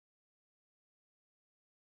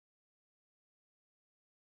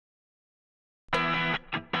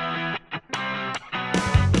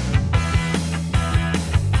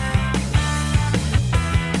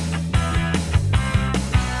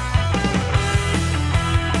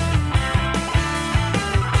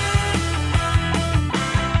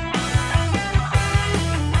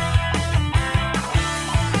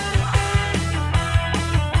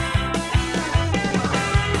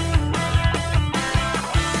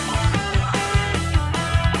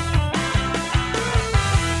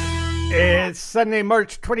It's Sunday,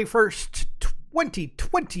 March 21st,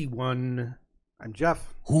 2021. I'm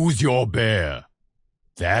Jeff. Who's your bear?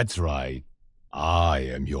 That's right. I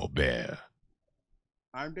am your bear.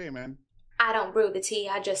 I'm Damon. I don't brew the tea,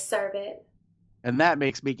 I just serve it. And that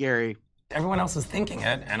makes me Gary. Everyone else is thinking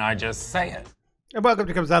it, and I just say it. And welcome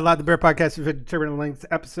to Comes Out Loud, the Bear Podcast with Determined Length,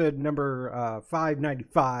 episode number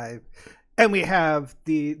 595. And we have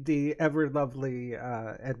the ever lovely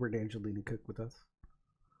Edward Angelini-Cooke with us.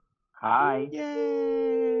 Hi.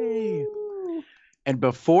 Yay! And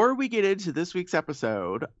before we get into this week's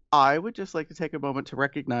episode, I would just like to take a moment to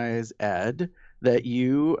recognize, Ed, that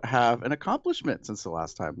you have an accomplishment since the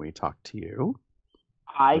last time we talked to you.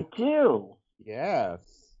 I do. Yes.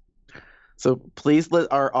 So please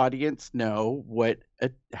let our audience know what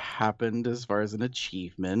happened as far as an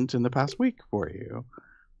achievement in the past week for you.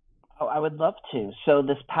 Oh, I would love to. So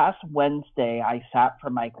this past Wednesday, I sat for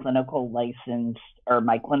my clinical license or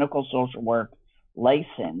my clinical social work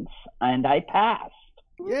license, and I passed.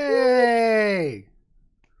 Yay!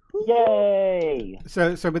 Yay!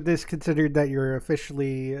 So with this considered that you're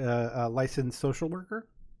officially a licensed social worker?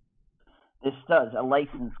 This does a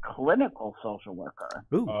licensed clinical social worker.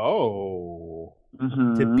 Ooh. Oh.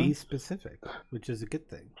 Mm-hmm. To be specific, which is a good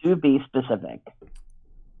thing. To be specific.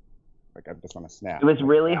 Like I just want to snap. It was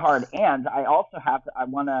really hard, and I also have to. I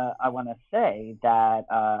wanna say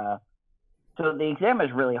that. So the exam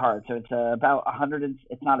is really hard. So it's about 100.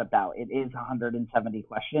 It's not about. It is 170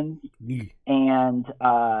 questions, and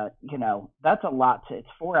that's a lot. It's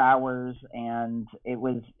 4 hours, and it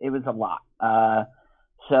was a lot.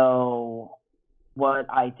 So what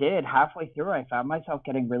I did halfway through, I found myself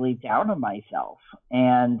getting really down on myself,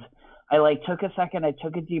 and I took a second, I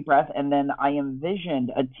took a deep breath, and then I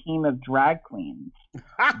envisioned a team of drag queens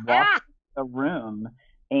walking the room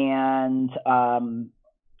and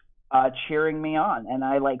cheering me on, and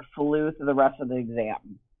I flew through the rest of the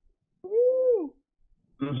exam. Woo.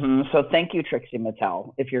 Mm-hmm. So thank you, Trixie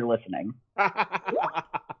Mattel, if you're listening.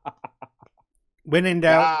 When in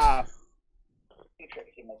doubt.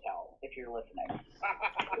 Trixie Mattel, if you're listening.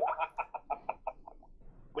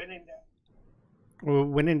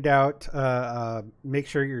 When in doubt, make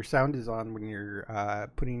sure your sound is on when you're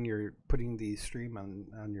putting the stream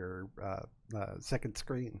on your second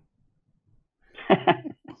screen.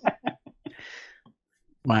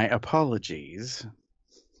 My apologies.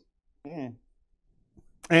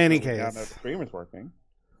 Any Now case, the stream is working.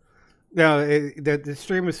 no, the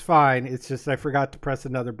stream is fine. It's just I forgot to press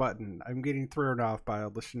another button. I'm getting thrown off by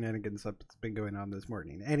all the shenanigans that's been going on this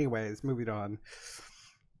morning. Anyways, moving on.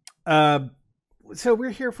 So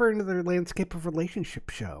we're here for another Landscape of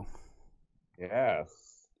Relationship show. Yes.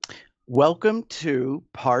 Welcome to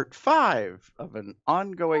part 5 of an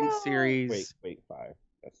ongoing series. Wait, 5.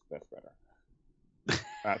 That's better.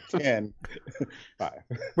 10. 5.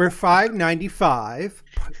 We're 595,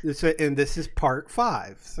 and this is part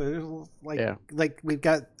 5. So there's we've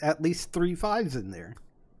got at least 3 5s in there.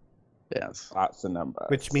 Yes. Lots of numbers.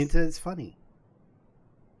 Which means that it's funny.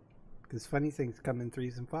 Because funny things come in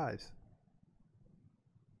 3s and 5s.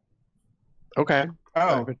 Okay.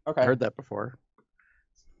 Oh, okay. Heard that before.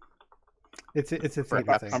 It's a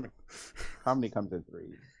theater thing. Comedy comes in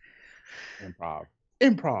 3s.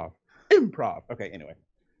 Improv. Okay, anyway.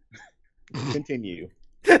 Continue.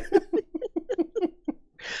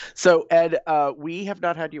 So, Ed, we have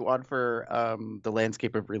not had you on for the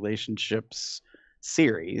Landscape of Relationships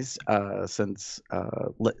series since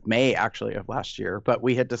May, actually, of last year. But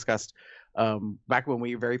we had discussed back when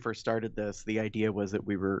we very first started this, the idea was that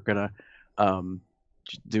we were going to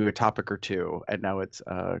do a topic or two, and now it's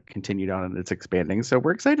continued on and it's expanding. So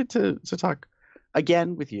we're excited to talk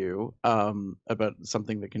again with you about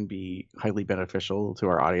something that can be highly beneficial to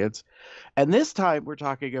our audience. And this time we're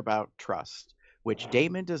talking about trust, which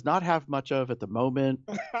Damon does not have much of at the moment,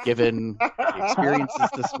 given the experiences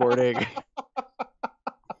this morning.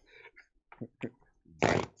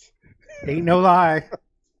 Right. Ain't no lie.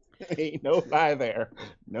 Ain't no lie there.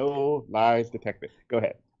 No lies detected. Go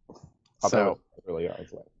ahead. So it really are.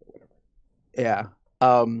 It's whatever. Yeah.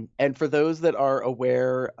 And for those that are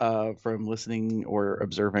aware from listening or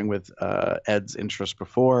observing with Ed's interest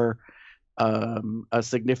before, a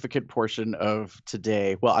significant portion of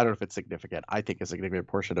today, well, I don't know if it's significant. I think a significant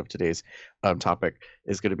portion of today's topic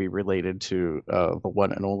is going to be related to the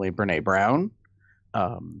one and only Brene Brown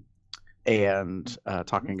and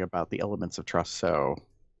talking about the elements of trust. So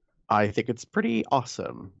I think it's pretty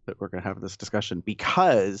awesome that we're going to have this discussion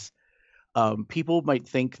because people might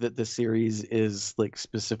think that this series is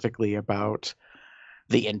specifically about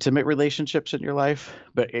the intimate relationships in your life,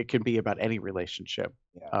 but it can be about any relationship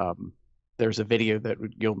there's a video that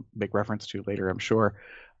you'll make reference to later, I'm sure,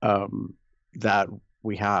 that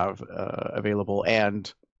we have available.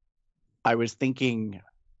 And I was thinking,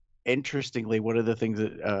 interestingly, one of the things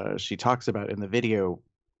that she talks about in the video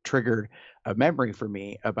triggered a memory for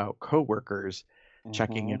me about coworkers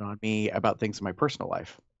checking in on me about things in my personal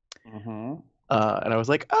life. And I was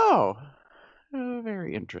like, oh,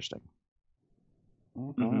 very interesting.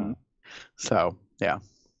 So, yeah.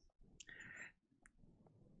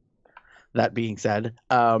 That being said,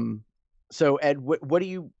 so Ed, what do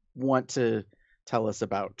you want to tell us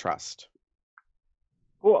about trust?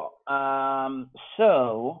 Cool.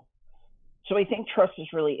 So I think trust is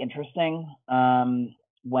really interesting.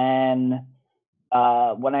 When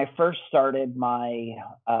I first started my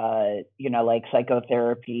like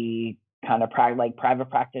psychotherapy kind of private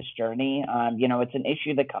practice journey, it's an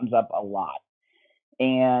issue that comes up a lot.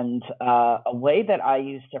 And a way that I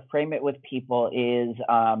use to frame it with people is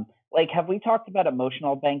have we talked about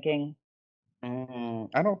emotional banking?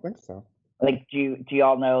 I don't think so. Like, do you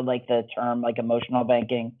all know like the term like emotional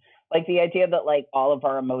banking? Like the idea that like all of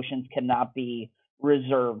our emotions cannot be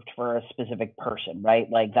reserved for a specific person, right?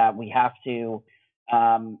 Like that we have to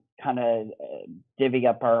kind of divvy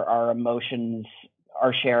up our emotions,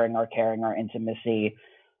 our sharing, our caring, our intimacy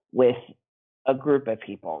with a group of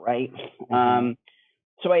people, right?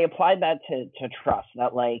 So I applied that to trust.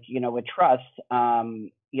 That like, with trust,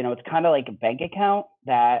 it's kind of like a bank account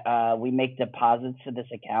that we make deposits to this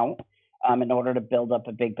account in order to build up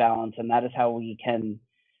a big balance, and that is how we can,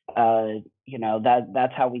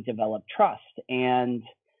 that's how we develop trust. And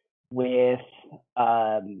with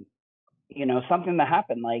something that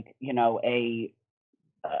happened, like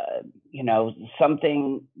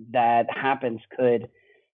something that happens could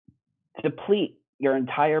deplete your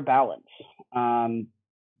entire balance, and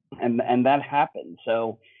that happens.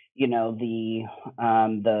 So the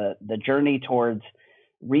journey towards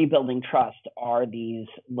rebuilding trust are these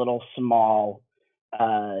little small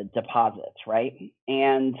deposits, right?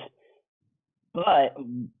 But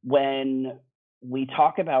when we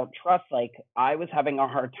talk about trust, like I was having a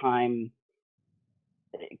hard time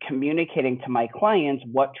communicating to my clients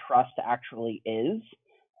what trust actually is,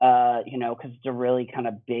 because it's a really kind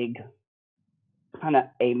of big, kind of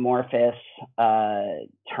amorphous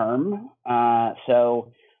term.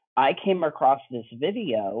 So I came across this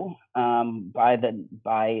video by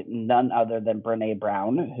none other than Brene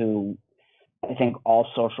Brown, who I think all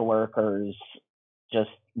social workers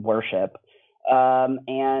just worship.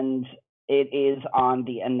 And it is on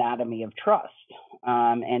the anatomy of trust.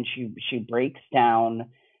 And she breaks down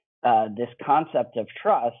this concept of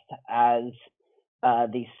trust as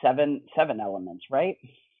these seven elements, right?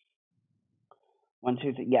 1,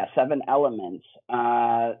 2, 3, 7 elements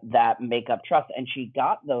that make up trust. And she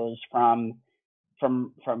got those from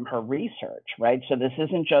her research, right? So this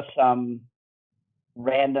isn't just some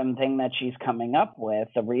random thing that she's coming up with.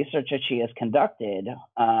 The research that she has conducted,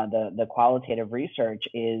 the qualitative research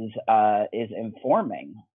is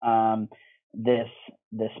informing this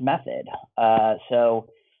method. So,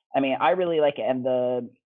 I mean, I really like it. And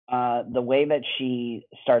the way that she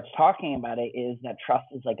starts talking about it is that trust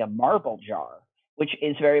is like a marble jar, which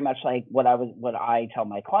is very much like what I tell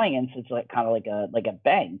my clients. It's like kind of like a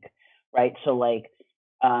bank, right? So like,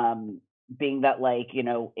 being that like, in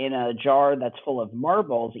a jar that's full of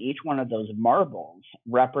marbles, each one of those marbles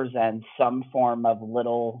represents some form of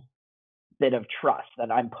little bit of trust that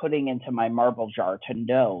I'm putting into my marble jar to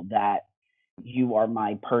know that you are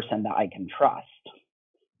my person that I can trust.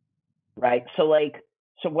 Right. So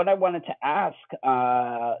what I wanted to ask,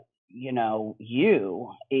 you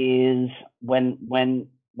is when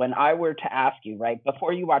I were to ask you, right,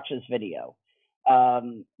 before you watch this video,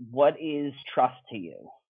 what is trust to you?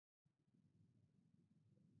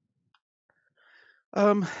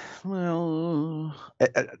 Well,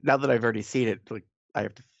 now that I've already seen it, like I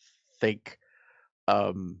have to think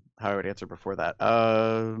how I would answer before that.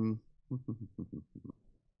 I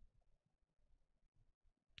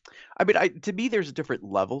mean, to me, there's different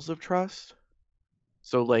levels of trust.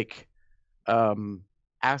 So, like,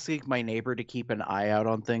 asking my neighbor to keep an eye out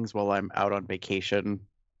on things while I'm out on vacation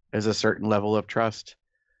is a certain level of trust.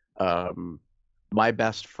 My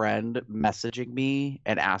best friend messaging me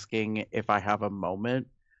and asking if I have a moment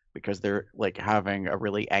because they're like having a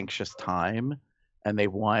really anxious time and they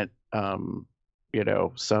want, some,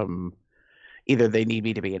 either they need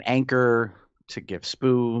me to be an anchor, to give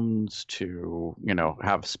spoons, to,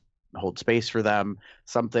 hold space for them.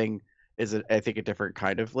 Something is, I think, a different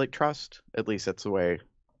kind of like trust. At least that's the way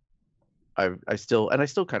I still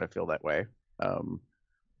kind of feel that way.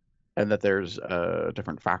 And that there's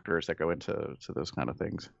different factors that go into those kind of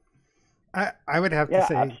things. I would have to Yeah,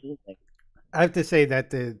 say, absolutely. I have to say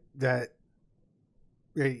that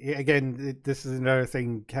again, this is another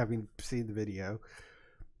thing, having seen the video,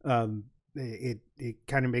 it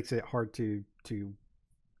kind of makes it hard to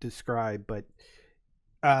describe, but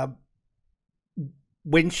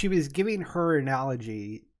when she was giving her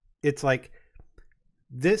analogy, it's like,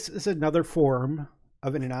 this is another form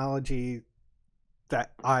of an analogy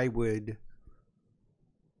that I would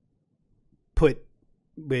put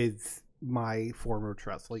with my form of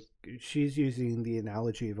trust. Like, she's using the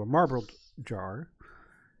analogy of a marble jar.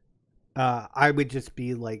 I would just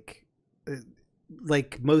be like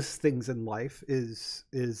most things in life, is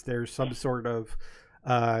there's some sort of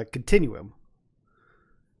continuum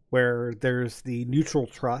where there's the neutral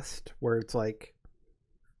trust, where it's like,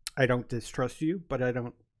 I don't distrust you, but I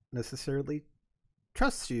don't necessarily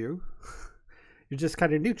trust you. You're just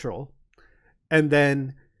kind of neutral. And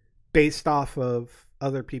then based off of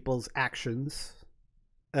other people's actions,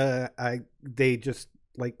 they just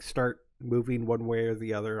like start moving one way or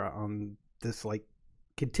the other on this like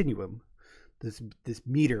continuum, this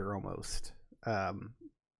meter almost. And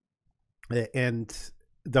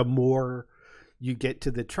the more you get to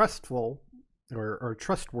the trustful, or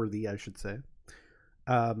trustworthy, I should say,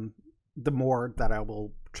 the more that I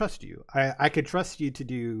will trust you. I could trust you to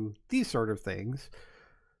do these sort of things,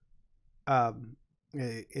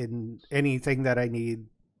 in anything that I need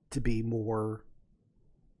to be more,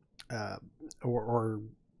 or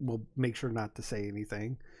will make sure not to say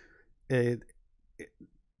anything. The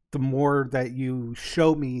more that you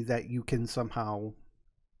show me that you can somehow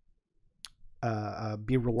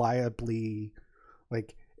be reliably,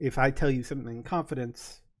 like, if I tell you something in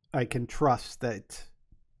confidence, I can trust that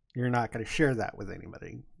you're not going to share that with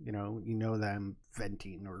anybody. You know that I'm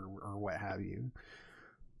venting or what have you.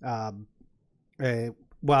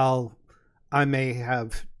 While I may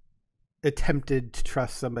have attempted to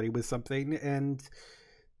trust somebody with something, and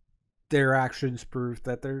their actions prove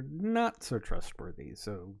that they're not so trustworthy,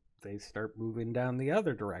 so they start moving down the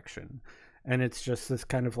other direction, and it's just this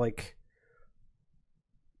kind of like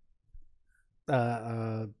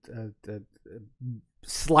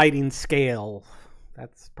sliding scale.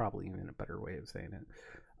 That's probably even a better way of saying it,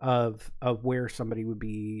 of where somebody would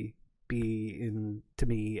be in, to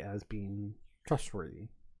me, as being trustworthy.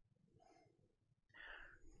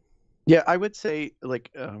 Yeah, I would say, like,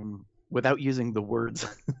 without using the words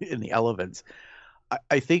in the elements,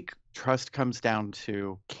 I think trust comes down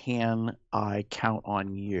to, can I count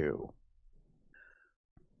on you?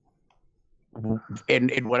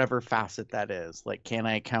 In whatever facet that is. Like, can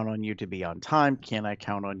I count on you to be on time? Can I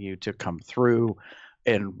count on you to come through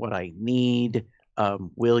in what I need?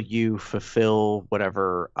 Will you fulfill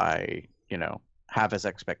whatever I, have as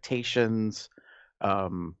expectations?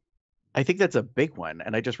 I think that's a big one.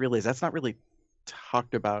 And I just realized that's not really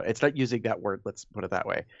talked about. It's not using that word, let's put it that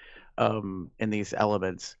way, in these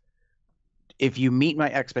elements. If you meet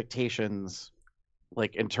my expectations,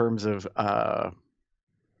 like in terms of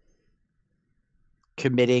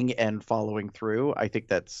committing and following through, I think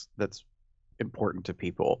that's important to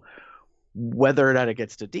people. Whether or not it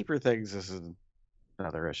gets to deeper things, this is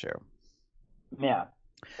another issue. Yeah.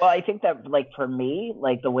 Well, I think that, like, for me,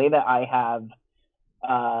 like, the way that I have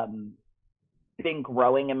been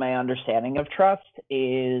growing in my understanding of trust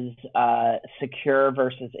is secure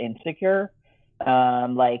versus insecure.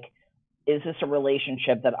 Like, is this a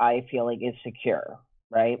relationship that I feel like is secure,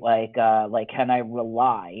 right? Like, can I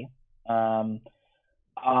rely on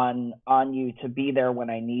you to be there when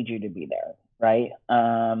I need you to be there, right?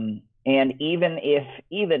 And even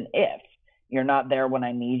if you're not there when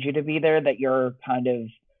I need you to be there, that you're kind of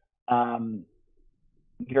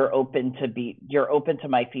you're open to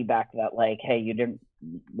my feedback, that, like, hey, you didn't,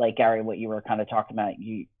 like, Gary, what you were kind of talking about,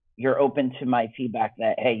 you're open to my feedback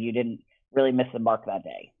that, hey, you didn't really miss the mark that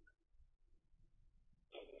day.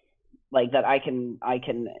 Like, that I can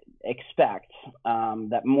expect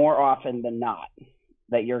that more often than not,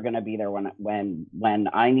 that you're going to be there when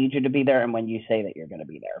I need you to be there, and when you say that you're going to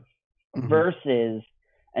be there. Mm-hmm. Versus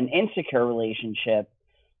an insecure relationship,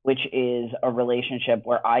 which is a relationship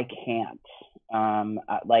where I can't,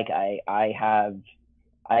 like, I have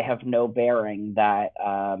no bearing that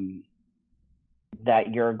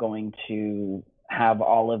that you're going to have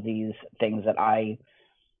all of these things that I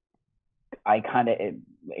kind of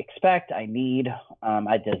expect, I need,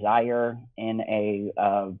 I desire in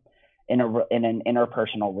an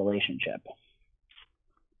interpersonal relationship.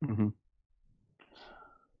 Mm-hmm.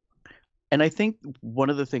 And I think one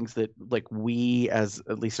of the things that, like, we, as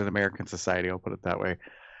at least in American society, I'll put it that way,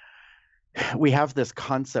 we have this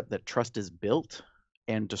concept that trust is built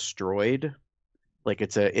and destroyed Like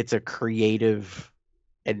it's a creative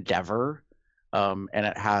endeavor, and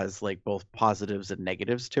it has like both positives and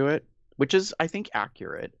negatives to it, which is, I think,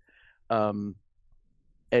 accurate. Um,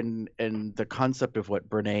 and the concept of what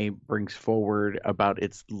Brene brings forward about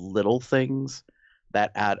its little things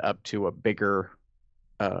that add up to a bigger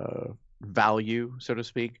value, so to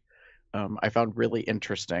speak, I found really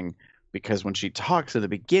interesting, because when she talks in the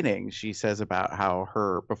beginning, she says about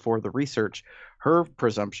how before the research, her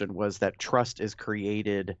presumption was that trust is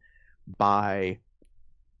created by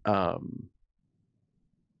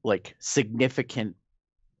like significant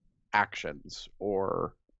actions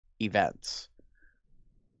or events.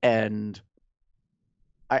 And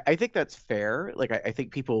I think that's fair. Like I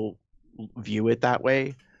think people view it that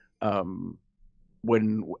way.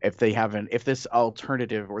 If this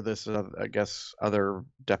alternative or this I guess other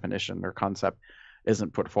definition or concept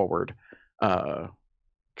isn't put forward,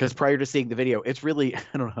 because prior to seeing the video, it's really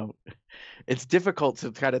I don't know, it's difficult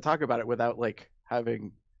to kind of talk about it without like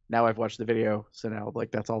having, now I've watched the video, so now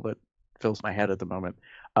like that's all that fills my head at the moment,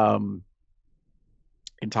 in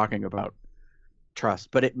talking about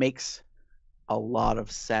trust. But it makes a lot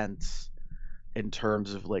of sense in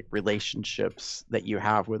terms of like relationships that you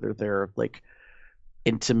have, whether they're like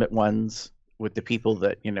intimate ones with the people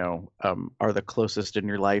that are the closest in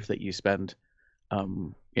your life that you spend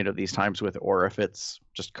these times with, or if it's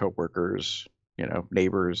just coworkers,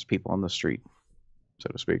 neighbors, people on the street, so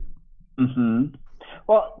to speak. Mm-hmm.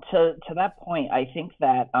 Well, to that point, I think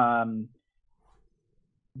that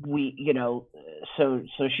so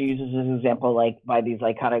she uses this example like by these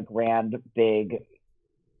like kind of grand big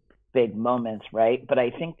moments, right? But I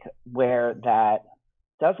think where that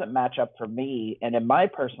doesn't match up for me, and in my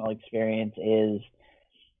personal experience, is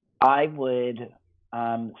I would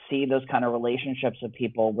see those kind of relationships with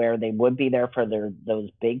people where they would be there for those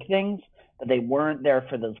big things, but they weren't there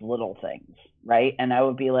for those little things, right? And I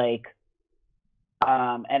would be like,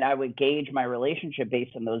 and I would gauge my relationship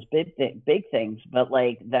based on those big things, but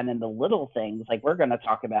like then in the little things, like we're going to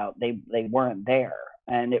talk about, they weren't there,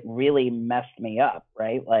 and it really messed me up,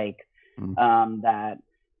 right? Like that.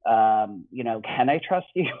 Can I trust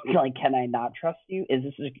you? Like, can I not trust you? Is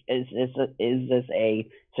this a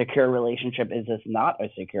secure relationship? Is this not a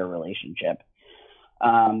secure relationship?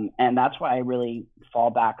 And that's why I really fall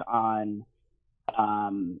back on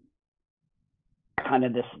kind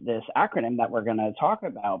of this acronym that we're going to talk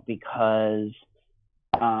about, because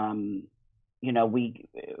we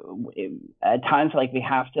at times like we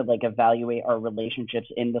have to like evaluate our relationships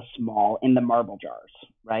in the marble jars,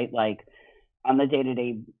 right? Like on the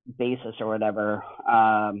day-to-day basis or whatever,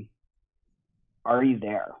 are you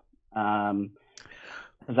there?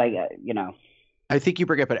 Because I think you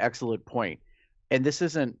bring up an excellent point, and this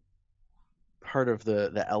isn't part of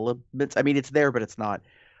the elements. I mean, it's there, but it's not.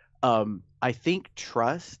 I think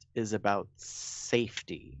trust is about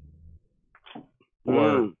safety,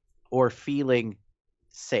 or feeling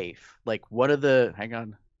safe. Like hang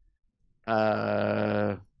on.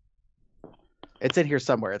 It's in here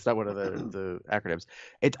somewhere. It's not one of the acronyms.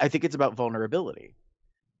 I think it's about vulnerability.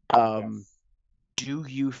 Do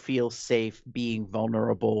you feel safe being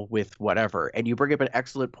vulnerable with whatever? And you bring up an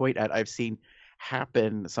excellent point that I've seen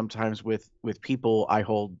happen sometimes with people I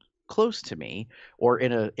hold close to me, or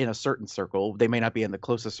in a certain circle. They may not be in the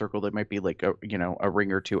closest circle. They might be like a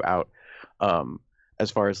ring or two out, as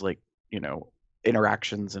far as like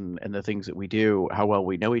interactions and the things that we do, how well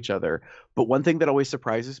we know each other. But one thing that always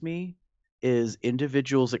surprises me is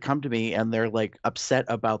individuals that come to me and they're like upset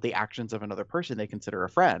about the actions of another person they consider a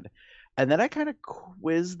friend, and then I kind of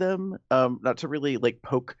quiz them, not to really like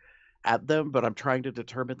poke at them, but I'm trying to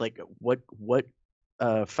determine like what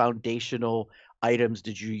foundational items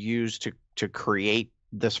did you use to create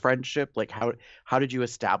this friendship? Like how did you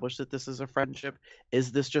establish that this is a friendship?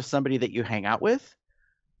 Is this just somebody that you hang out with?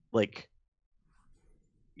 Like,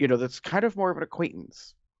 that's kind of more of an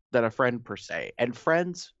acquaintance than a friend per se. And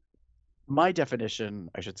friends, my definition,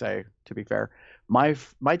 I should say, to be fair, my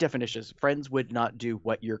definition is friends would not do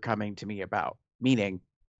what you're coming to me about. Meaning,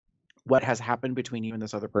 what has happened between you and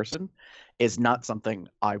this other person is not something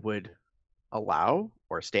I would allow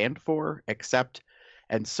or stand for, accept,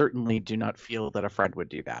 and certainly do not feel that a friend would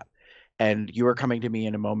do that. And you are coming to me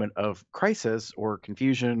in a moment of crisis or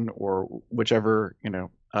confusion or whichever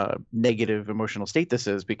negative emotional state this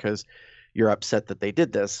is, because you're upset that they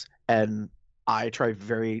did this, and I try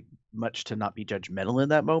very much to not be judgmental in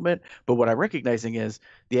that moment. But what I'm recognizing is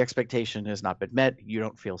the expectation has not been met. You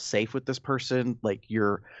don't feel safe with this person. Like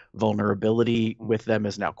your vulnerability with them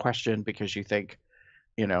is now questioned because you think,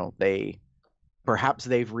 they've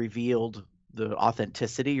revealed the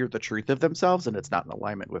authenticity or the truth of themselves, and it's not in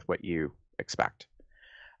alignment with what you expect.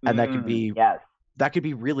 And that could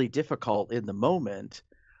be really difficult in the moment,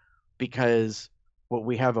 because what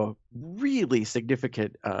we have a really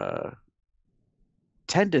significant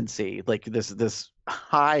tendency, like this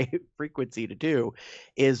high frequency to do,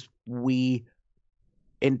 is we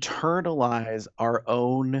internalize our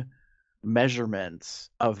own measurements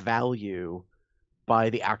of value by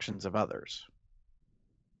the actions of others.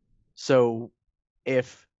 So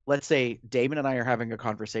if, let's say, Damon and I are having a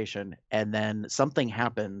conversation and then something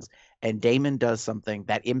happens and Damon does something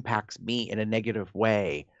that impacts me in a negative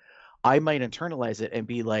way, I might internalize it and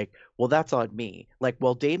be like, well, that's on me. Like,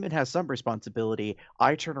 well, Damon has some responsibility.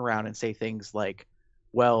 I turn around and say things like,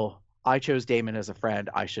 well, I chose Damon as a friend.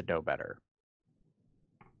 I should know better.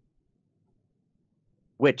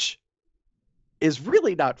 Which is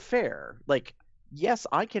really not fair. Like, yes,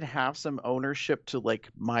 I can have some ownership to like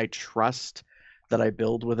my trust that I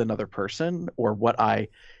build with another person, or what I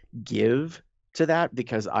give to that,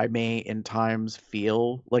 because I may in times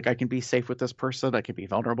feel like I can be safe with this person, I can be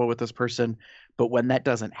vulnerable with this person. But when that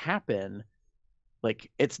doesn't happen,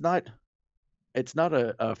 like it's not a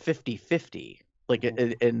 50-50, like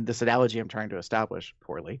in this analogy I'm trying to establish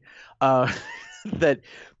poorly, that,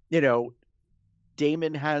 you know,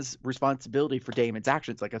 Damon has responsibility for Damon's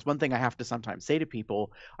actions. Like, that's one thing I have to sometimes say to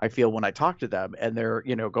people, I feel, when I talk to them and they're,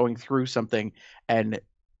 you know, going through something, and,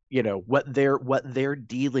 you know, what they're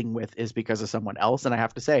dealing with is because of someone else. And I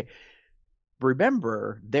have to say,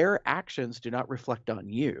 remember, their actions do not reflect on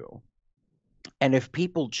you. And if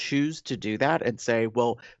people choose to do that and say,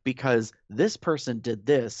 well, because this person did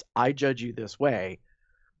this, I judge you this way.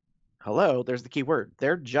 Hello, there's the key word.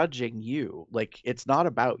 They're judging you. Like, it's not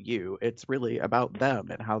about you. It's really about them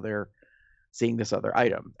and how they're seeing this other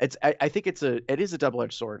item. I think it is a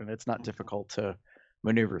double-edged sword, and it's not difficult to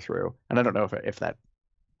maneuver through. And I don't know if that,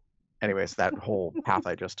 anyways, that whole path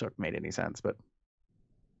I just took made any sense, but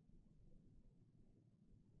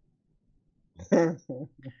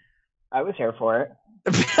I was here for it.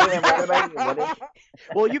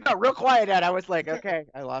 Well, you got real quiet, and I was like, okay,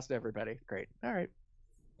 I lost everybody. Great. All right.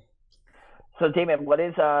 So, Damon, what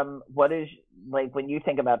is like, when you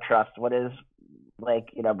think about trust, what is, like,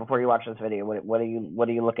 you know, before you watch this video, what do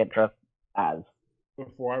you look at trust as?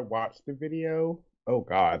 Before I watched the video, oh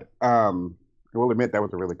God, I will admit that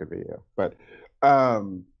was a really good video, but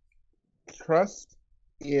trust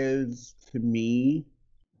is, to me,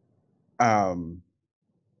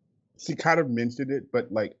 she kind of mentioned it,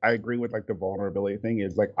 but like I agree with like the vulnerability thing,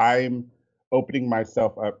 is like I'm opening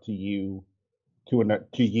myself up to you, to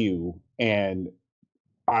you, and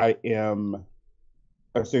I am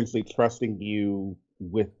essentially trusting you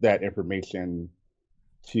with that information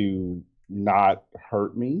to not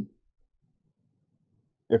hurt me,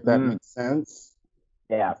 if that makes sense.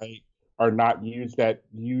 Yeah. Right? Or not use that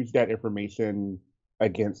information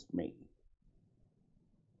against me.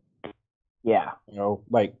 Yeah. You know,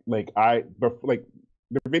 like the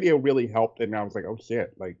video really helped, and I was like, oh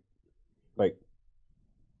shit, like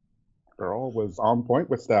girl was on point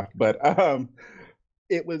with stuff. But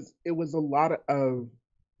it was a lot of,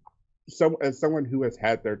 as someone who has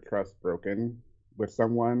had their trust broken with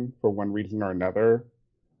someone for one reason or another,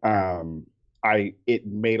 it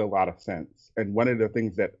made a lot of sense. And one of the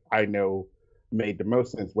things that I know made the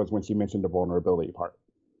most sense was when she mentioned the vulnerability part,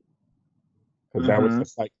 because that was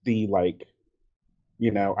just like the, like,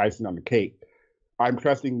 you know, icing on the cake. I'm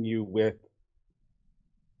trusting you with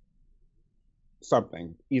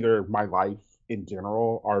something, either my life in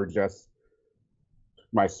general, or just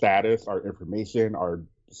my status, or information, or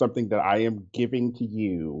something that I am giving to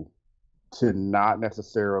you to not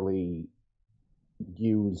necessarily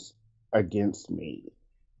use against me,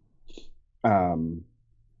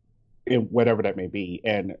 whatever that may be.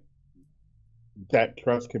 And that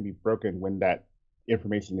trust can be broken when that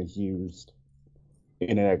information is used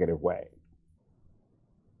in a negative way.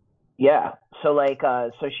 Yeah. So like,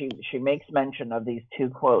 so she makes mention of these two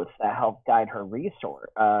quotes that helped guide her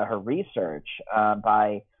research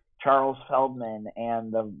by Charles Feldman,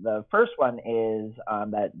 and the first one is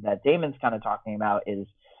that Damon's kind of talking about is,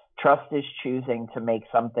 trust is choosing to make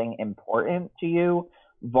something important to you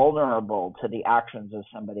vulnerable to the actions of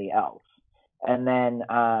somebody else. And then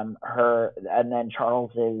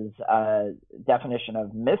Charles's definition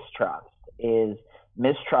of mistrust is,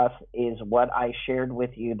 mistrust is what I shared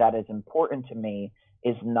with you that is important to me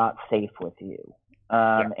is not safe with you.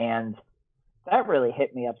 And that really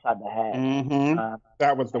hit me upside the head.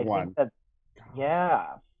 That was the one. Yeah.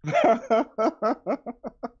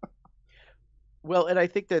 Well, and I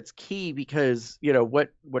think that's key, because, you know,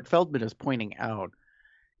 what Feldman is pointing out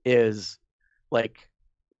is like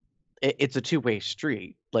it's a two-way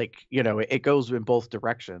street. Like, you know, it goes in both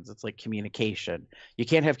directions. It's like communication. You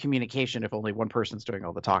can't have communication if only one person's doing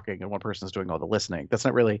all the talking and one person's doing all the listening. That's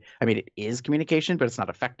not really, I mean, it is communication, but it's not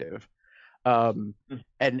effective. And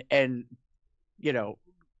you know,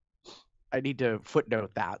 I need to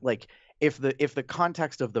footnote that, like, if the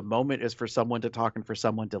context of the moment is for someone to talk and for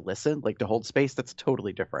someone to listen, like to hold space, that's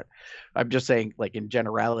totally different. I'm just saying, like, in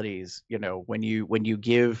generalities, you know, when you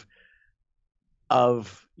give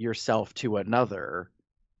of yourself to another,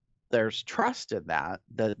 there's trust in that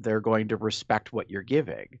they're going to respect what you're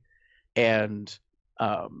giving. And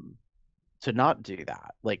to not do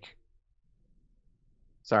that, like,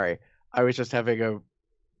 sorry, I was just having a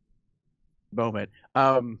moment.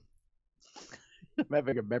 I'm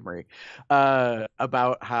having a memory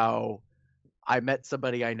about how I met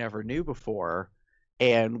somebody I never knew before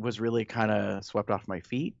and was really kind of swept off my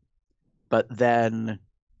feet, but then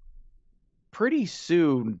pretty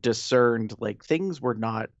soon discerned like things were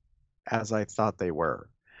not as I thought they were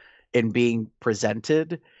in being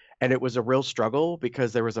presented. And it was a real struggle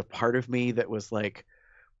because there was a part of me that was like,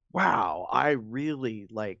 wow, I really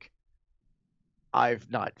like,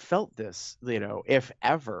 I've not felt this, you know, if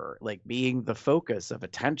ever, like being the focus of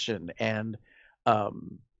attention and,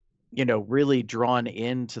 you know, really drawn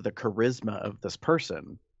into the charisma of this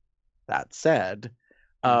person. That said,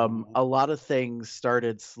 a lot of things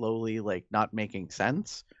started slowly like not making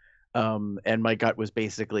sense. And my gut was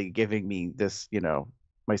basically giving me this, you know,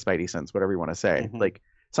 my spidey sense, whatever you want to say. Like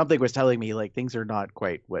something was telling me like things are not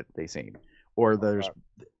quite what they seem, or there's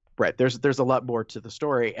a lot more to the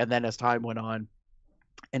story. And then as time went on,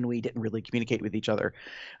 and we didn't really communicate with each other,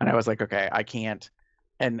 and I was like, okay, I can't.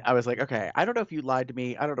 And I was like, okay, I don't know if you lied to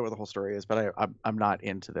me. I don't know what the whole story is, but I'm not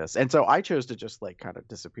into this. And so I chose to just like kind of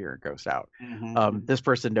disappear and ghost out. This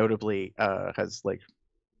person notably has like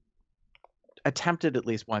attempted at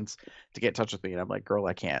least once to get in touch with me, and I'm like, girl,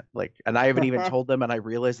 I can't. Like, and I haven't even told them, and I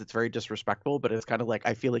realize it's very disrespectful, but it's kind of like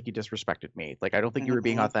I feel like you disrespected me. Like, I don't think you were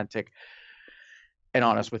being authentic and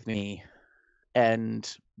honest with me. And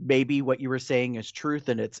maybe what you were saying is truth,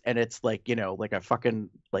 and it's like, you know, like a fucking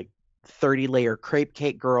like 30-layer crepe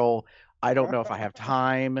cake, girl. I don't know if I have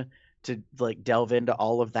time to like delve into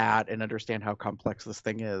all of that and understand how complex this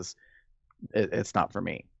thing is. It's not for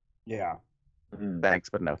me. Yeah. Thanks,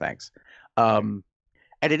 but no thanks. And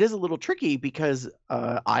it is a little tricky because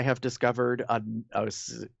I have discovered a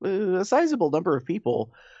sizable number of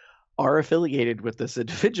people are affiliated with this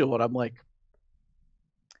individual, and I'm like,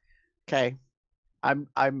 okay,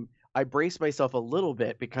 I brace myself a little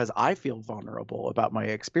bit because I feel vulnerable about my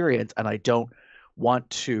experience, and I don't want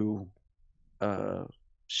to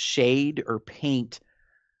shade or paint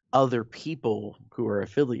other people who are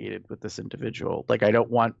affiliated with this individual. Like, I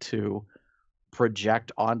don't want to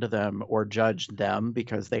project onto them or judge them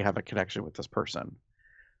because they have a connection with this person,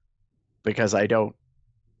 because I don't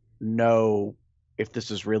know if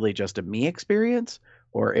this is really just a me experience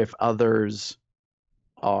or if others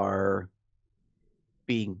are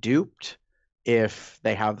being duped, if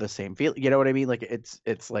they have the same feel, you know what I mean? Like,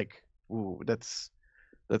 it's like, ooh, that's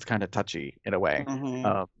kind of touchy in a way.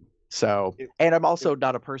 So, and I'm also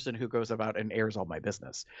not a person who goes about and airs all my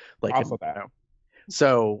business, like, also that. You know,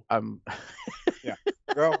 so yeah,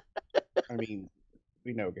 girl, I mean,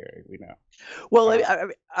 we know, Gary, we know. Well,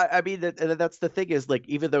 I mean that's the thing is, like,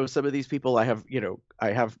 even though some of these people I have, you know,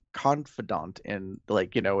 I have confidant in,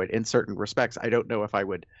 like, you know, in certain respects, I don't know if I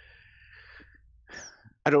would.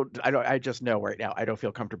 I just know right now I don't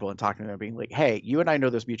feel comfortable in talking to them, being like, hey, you and I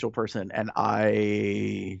know this mutual person, and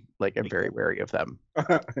I like am very wary of them.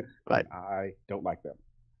 But I don't like them,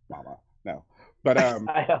 mama. No, but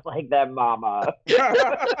I don't like them, mama.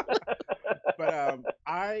 But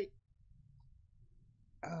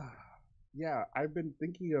yeah, I've been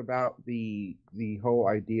thinking about the whole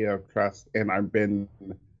idea of trust, and I've been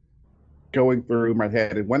going through my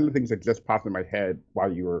head, and one of the things that just popped in my head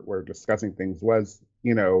while you were discussing things was,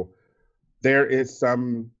 you know, there is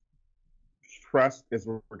some trust as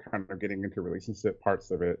we're kind of getting into relationship parts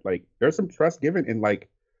of it. Like, there's some trust given in, like,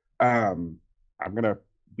 I'm gonna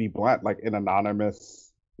be blunt, like in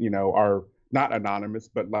anonymous, you know, or not anonymous,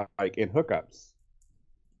 but like in hookups,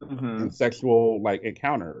 in sexual like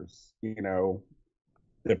encounters, you know,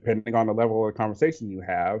 depending on the level of conversation you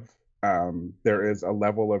have, there is a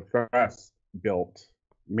level of trust built,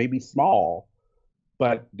 maybe small,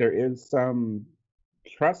 but there is some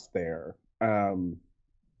trust there.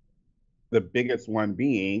 The biggest one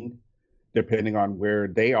being, depending on where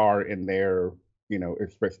they are in their, you know,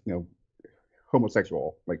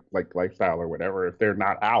 homosexual like lifestyle or whatever. If they're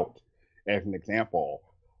not out, as an example,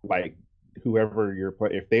 like whoever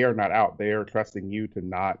if they are not out, they are trusting you to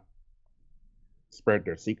not spread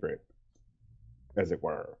their secret, as it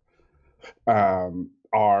were.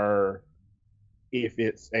 Or if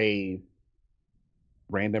it's a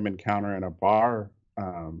random encounter in a bar,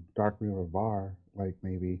 dark room of a bar, like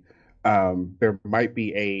maybe there might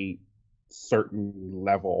be a certain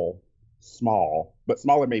level, small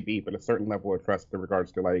it may be, but a certain level of trust in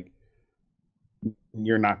regards to like,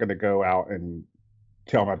 you're not going to go out and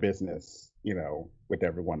tell my business, with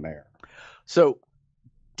everyone there. So,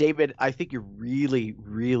 David, I think you're really,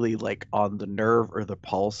 really like on the nerve or the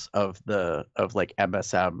pulse of like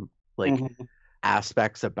MSM, like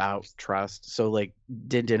aspects about trust. So like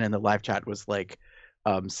Din in the live chat was like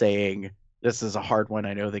saying, this is a hard one.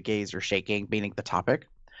 I know the gays are shaking, meaning the topic.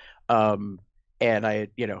 And I,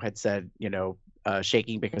 had said,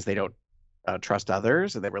 shaking because they don't trust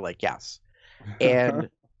others. And they were like, yes. And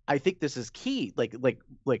I think this is key. Like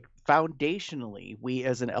foundationally, we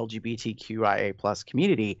as an LGBTQIA plus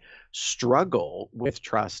community struggle with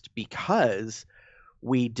trust because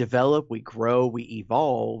we develop, we grow, we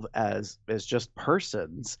evolve as just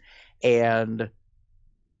persons. And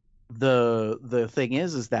the thing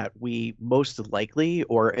is that we most likely,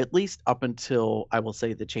 or at least up until I will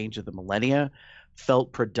say the change of the millennia,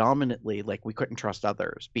 felt predominantly like we couldn't trust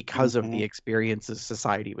others because of the experiences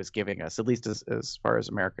society was giving us, at least as far as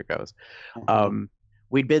America goes.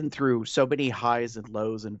 We'd been through so many highs and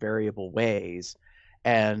lows in variable ways.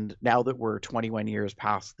 And now that we're 21 years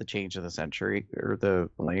past the change of the century, or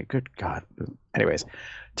good God. Anyways,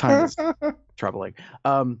 time is troubling.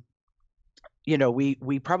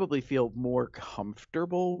 We probably feel more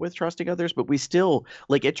comfortable with trusting others, but we still,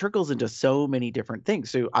 like, it trickles into so many different things.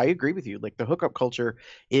 So I agree with you. Like, the hookup culture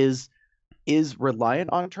is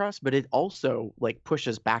reliant on trust, but it also like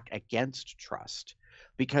pushes back against trust,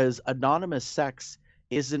 because anonymous sex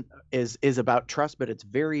is about trust, but it's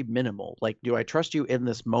very minimal. Like, do I trust you in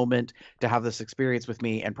this moment to have this experience with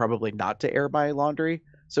me and probably not to air my laundry,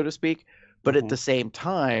 so to speak? But at the same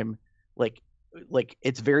time, like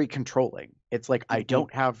it's very controlling. It's like, I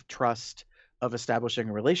don't have trust of establishing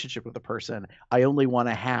a relationship with a person. I only want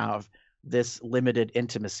to have this limited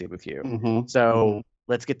intimacy with you. So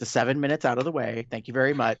let's get the 7 minutes out of the way. Thank you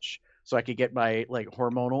very much. So I could get my like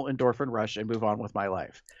hormonal endorphin rush and move on with my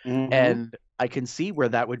life. And I can see where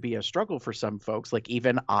that would be a struggle for some folks. Like,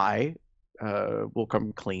 even I will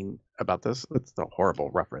come clean about this. That's a horrible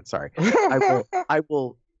reference. Sorry. I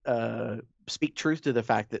will speak truth to the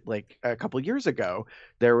fact that, like, a couple years ago,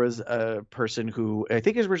 there was a person who I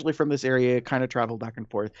think is originally from this area, kind of traveled back and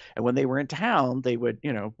forth. And when they were in town, they would,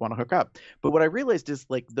 want to hook up. But what I realized is,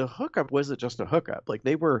 like, the hookup wasn't just a hookup. Like,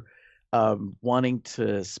 they were wanting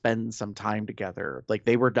to spend some time together. Like,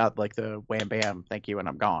 they were not like the wham bam, thank you, and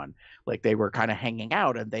I'm gone. Like, they were kind of hanging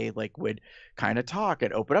out, and they like would kind of talk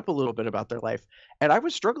and open up a little bit about their life. And I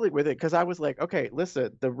was struggling with it because I was like, okay,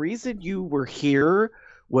 listen, the reason you were here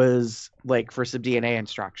was like for some DNA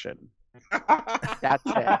instruction. That's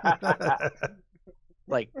it.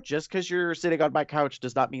 Like, just because you're sitting on my couch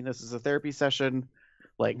does not mean this is a therapy session.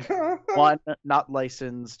 Like, one, not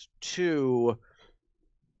licensed. Two,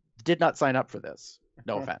 did not sign up for this.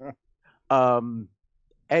 No offense.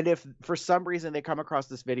 And if for some reason they come across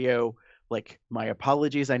this video, like, my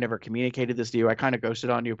apologies, I never communicated this to you. I kind of ghosted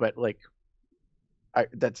on you, but like,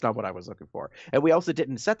 that's not what I was looking for. And we also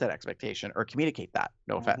didn't set that expectation or communicate that.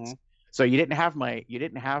 No offense. So you didn't have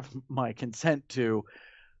my consent to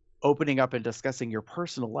opening up and discussing your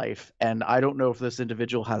personal life. And I don't know if this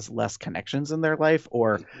individual has less connections in their life,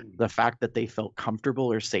 or the fact that they felt comfortable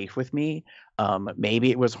or safe with me.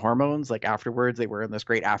 Maybe it was hormones. Like, afterwards they were in this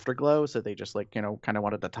great afterglow, so they just, like, kind of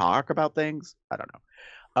wanted to talk about things. I don't know.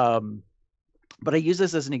 But I use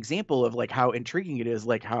this as an example of like how intriguing it is,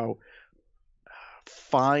 like how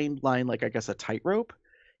fine line, like, I guess, a tightrope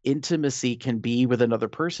intimacy can be with another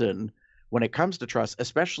person when it comes to trust,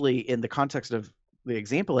 especially in the context of the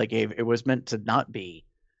example I gave. It was meant to not be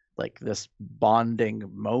like this bonding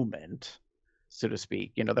moment, so to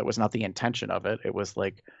speak. That was not the intention of it. It was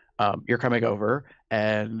like, you're coming over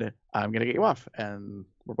and I'm going to get you off, and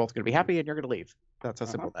we're both going to be happy, and you're going to leave. That's how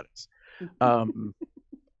simple that is.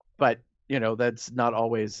 But that's not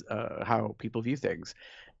always how people view things.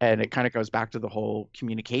 And it kind of goes back to the whole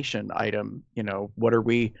communication item. What are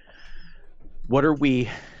we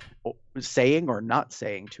saying or not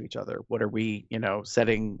saying to each other? What are we,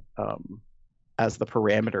 setting as the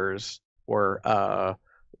parameters, or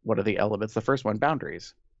what are the elements? The first one,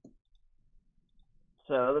 boundaries.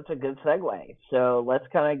 So that's a good segue. So let's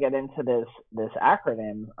kind of get into this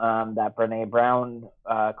acronym that Brene Brown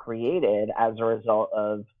created as a result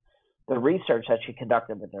of the research that she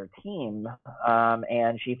conducted with her team,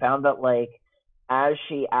 and she found that like as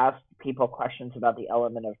she asked people questions about the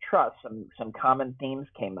element of trust, some common themes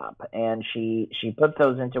came up, and she put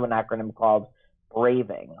those into an acronym called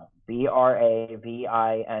BRAVING, BRAVING,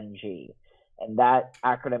 and that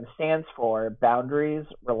acronym stands for boundaries,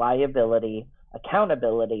 reliability,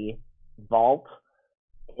 accountability, vault,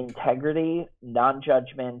 integrity,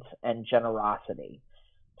 non-judgment, and generosity.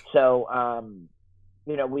 So,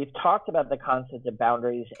 you know, we've talked about the concept of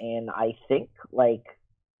boundaries in, I think, like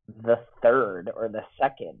the third or the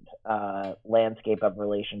second landscape of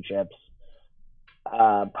relationships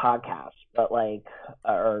podcast, but like,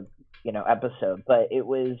 or, you know, episode, but it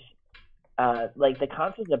was like the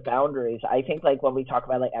concept of boundaries. I think like when we talk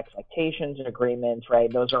about like expectations and agreements,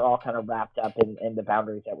 right, those are all kind of wrapped up in the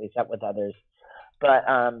boundaries that we set with others.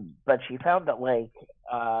 But she found that like,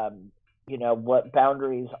 you know, what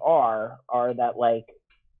boundaries are that like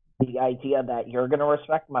the idea that you're going to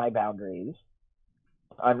respect my boundaries,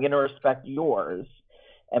 I'm going to respect yours,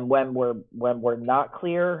 and when we're not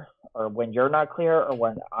clear, or when you're not clear, or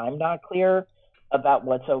when I'm not clear about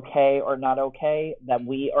what's okay or not okay, that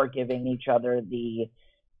we are giving each other the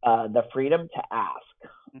freedom to ask,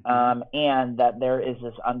 and that there is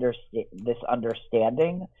this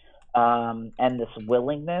understanding and this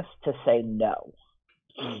willingness to say no.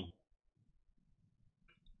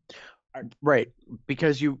 Right,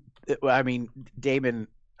 because I mean, Damon,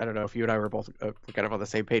 I don't know if you and I were both kind of on the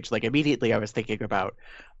same page. Like immediately I was thinking about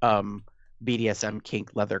BDSM,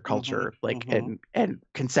 kink, leather culture, like, and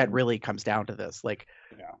consent really comes down to this. Like,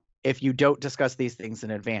 if you don't discuss these things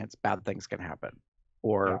in advance, bad things can happen,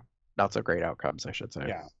 or not so great outcomes, I should say.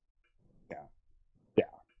 Yeah.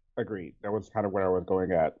 Agreed. That was kind of where I was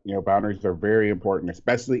going at. You know, boundaries are very important,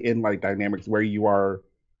 especially in like dynamics where you are.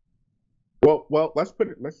 Well, let's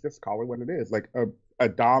just call it what it is. Like a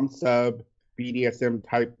dom sub BDSM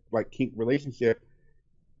type like kink relationship,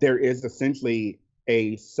 there is essentially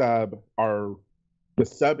a sub, or the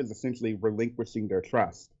sub is essentially relinquishing their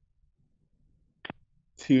trust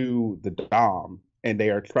to the dom, and they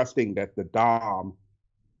are trusting that the dom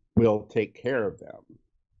will take care of them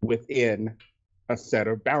within a set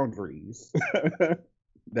of boundaries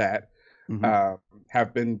that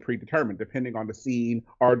have been predetermined depending on the scene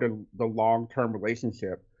or the long-term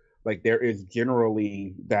relationship. Like there is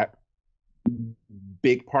generally that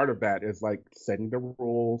big part of that is like setting the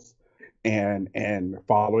rules and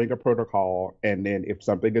following a protocol, and then if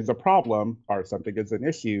something is a problem or something is an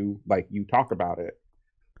issue, like you talk about it,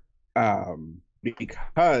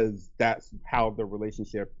 because that's how the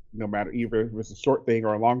relationship, no matter either if it's a short thing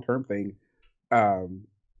or a long-term thing,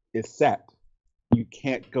 is set. You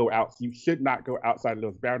can't go out. You should not go outside of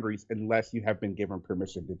those boundaries unless you have been given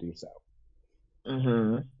permission to do so.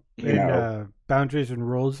 And boundaries and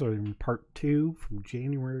rules are in part 2 from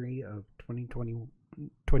January of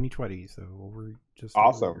 2020. So over just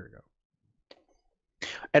awesome. A year ago.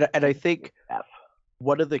 And I think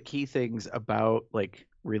one of the key things about like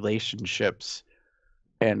relationships,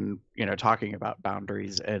 and you know, talking about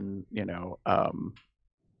boundaries and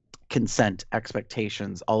consent,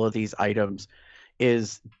 expectations, all of these items,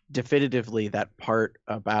 is definitively that part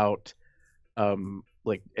about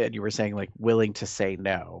like Ed, you were saying, like willing to say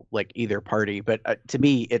no, like either party. But to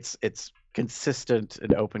me, it's consistent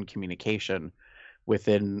and open communication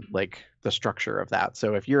within like the structure of that.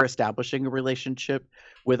 So if you're establishing a relationship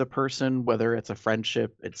with a person, whether it's a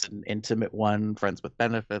friendship, it's an intimate one, friends with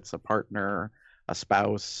benefits, a partner, a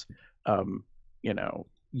spouse,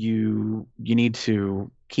 you need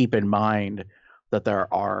to keep in mind that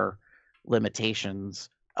there are limitations,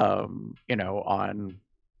 on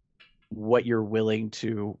what you're willing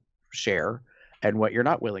to share and what you're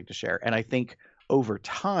not willing to share. And I think over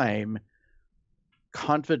time,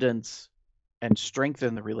 confidence and strength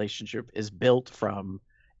in the relationship is built from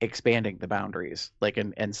expanding the boundaries, like,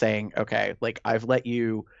 and saying, okay, like I've let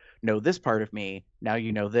you know this part of me, now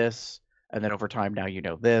you know this. And then over time, now you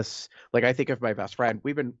know this. Like I think of my best friend.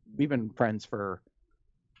 We've been friends for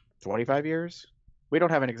 25 years. We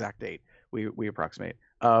don't have an exact date. We approximate.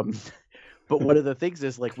 But one of the things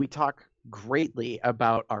is like we talk greatly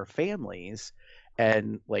about our families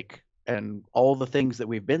and all the things that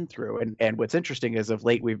we've been through. And what's interesting is of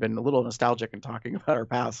late we've been a little nostalgic and talking about our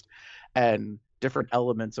past and different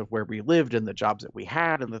elements of where we lived and the jobs that we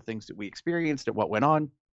had and the things that we experienced and what went on.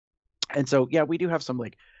 And so yeah, we do have some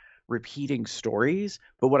like repeating stories,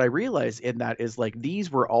 but what I realized in that is like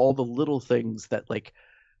these were all the little things that like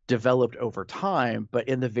developed over time, but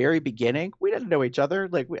in the very beginning we didn't know each other,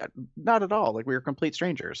 like not at all, like we were complete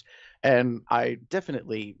strangers, and I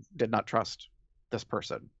definitely did not trust this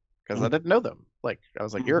person because I didn't know them. Like, I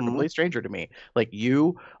was like, you're a complete stranger to me. Like,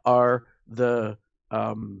 you are the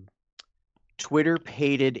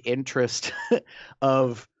Twitter-pated interest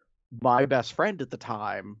of my best friend at the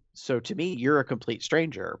time. So to me, you're a complete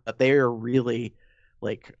stranger, but they are really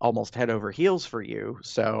like almost head over heels for you.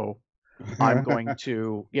 So I'm going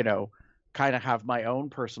to, kind of have my own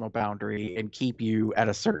personal boundary and keep you at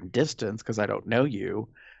a certain distance because I don't know you.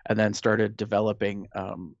 And then started developing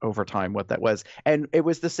over time what that was. And it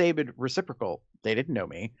was the same in reciprocal. They didn't know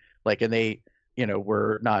me, like, and they,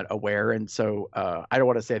 were not aware. And so I don't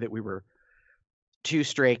want to say that we were two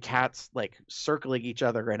stray cats like circling each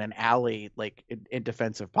other in an alley, like in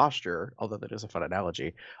defensive posture, although that is a fun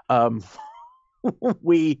analogy.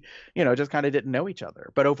 We, just kind of didn't know each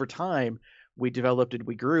other. But over time, we developed and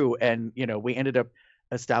we grew, and we ended up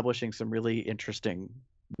establishing some really interesting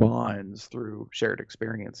bonds through shared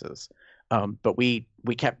experiences. But we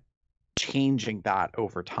kept changing that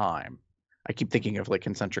over time. I keep thinking of like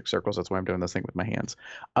concentric circles. That's why I'm doing this thing with my hands.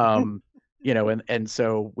 And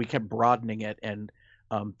so we kept broadening it, and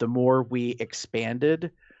the more we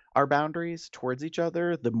expanded our boundaries towards each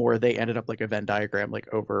other, the more they ended up like a Venn diagram,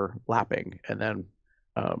 like overlapping, and then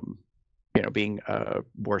being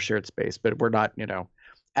more shared space. But we're not,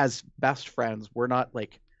 as best friends, we're not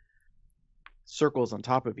like circles on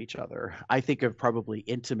top of each other. I think of probably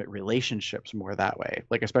intimate relationships more that way,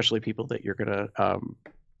 like especially people that you're gonna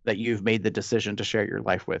that you've made the decision to share your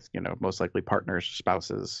life with, most likely partners,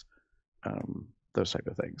 spouses, those type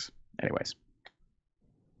of things. Anyways,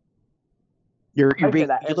 you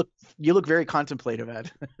look very contemplative,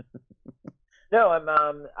 Ed. No,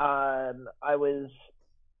 I was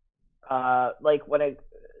like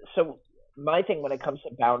so my thing when it comes to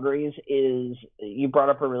boundaries is you brought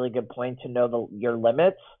up a really good point to know your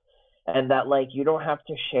limits, and that like you don't have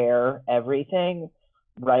to share everything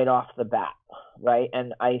right off the bat, right?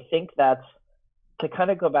 And I think that's to kind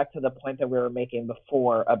of go back to the point that we were making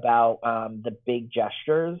before about the big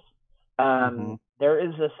gestures. There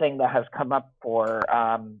is this thing that has come up for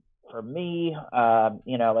me, as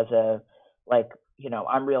a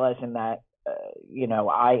I'm realizing that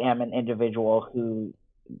I am an individual who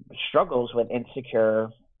struggles with insecure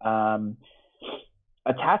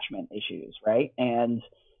attachment issues, right? And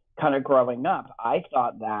kind of growing up, I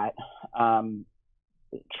thought that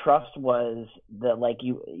trust was the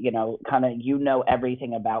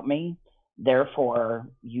everything about me, therefore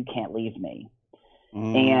you can't leave me.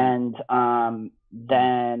 And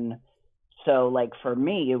then so like for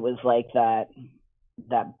me it was like that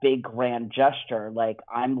big grand gesture, like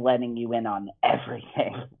I'm letting you in on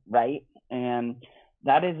everything, right? And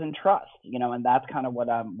that isn't trust, and that's kind of what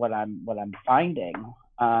I'm finding,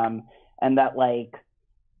 and that like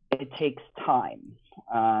it takes time,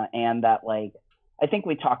 and that like I think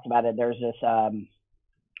we talked about it. There's this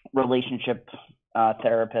relationship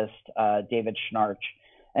therapist, David Schnarch,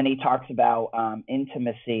 and he talks about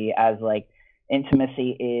intimacy as like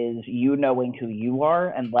intimacy is you knowing who you are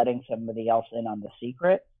and letting somebody else in on the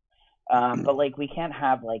secret. But like we can't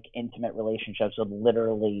have like intimate relationships with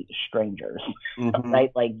literally strangers,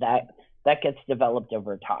 right? Like that gets developed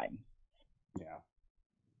over time.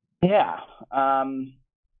 Yeah.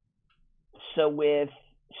 So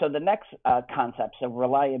the next concept, so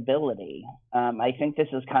reliability, I think this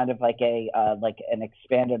is kind of like an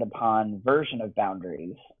expanded upon version of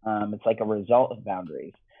boundaries. It's like a result of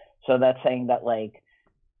boundaries. So that's saying that like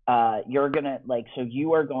you're gonna like, so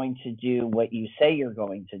you are going to do what you say you're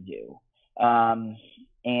going to do,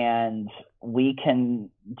 and we can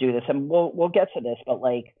do this, and we'll get to this, but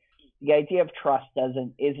like the idea of trust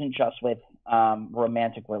isn't just with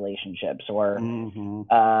romantic relationships or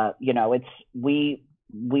it's we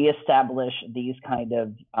establish these kind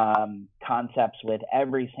of concepts with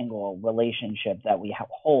every single relationship that we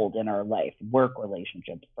hold in our life, work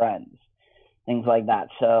relationships, friends, things like that.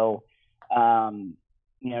 So,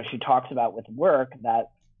 she talks about with work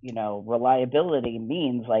that, reliability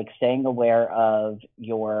means like staying aware of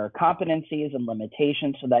your competencies and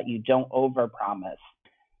limitations so that you don't overpromise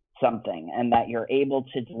something and that you're able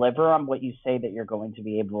to deliver on what you say that you're going to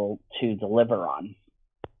be able to deliver on.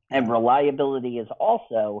 And reliability is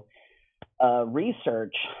also a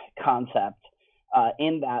research concept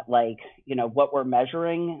in that, like, what we're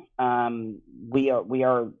measuring, we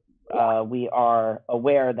are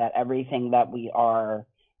aware that everything that we are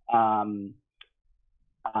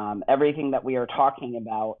talking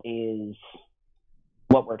about is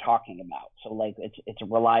what we're talking about. So, like, it's a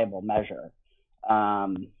reliable measure.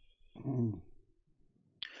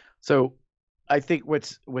 So, I think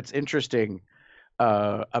what's interesting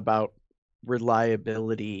about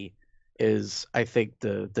reliability is I think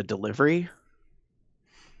the delivery,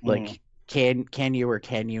 like can you or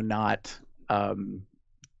can you not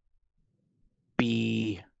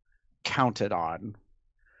be counted on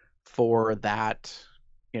for that,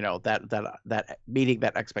 that meeting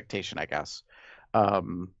that expectation, I guess.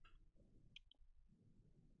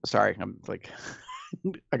 Sorry, I'm like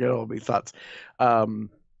I got all these thoughts. I mean,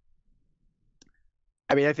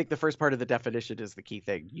 I think the first part of the definition is the key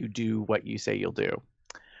thing. You do what you say you'll do.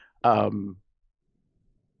 And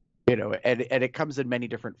it comes in many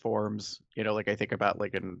different forms, like I think about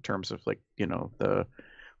like in terms of like, the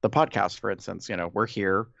podcast, for instance, we're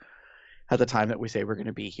here at the time that we say we're going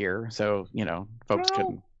to be here. So, folks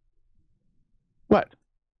can, what?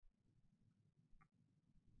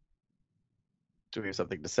 Do we have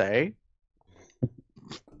something to say?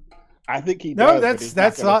 I think he no, does.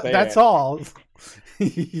 That's all.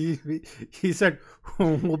 He said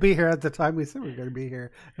we'll be here at the time we said we're going to be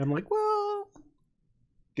here. And I'm like, well,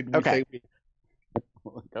 did we say we...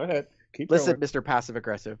 Go ahead. Listen, Mr. Passive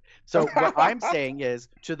Aggressive. So what I'm saying is,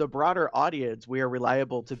 to the broader audience, we are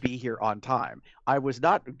reliable to be here on time. I was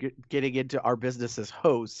not getting into our business as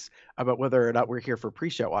hosts about whether or not we're here for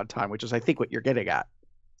pre-show on time, which is, I think, what you're getting at.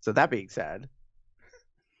 So that being said.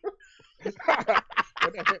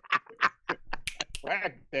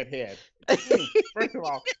 Whack that head. First of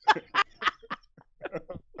all.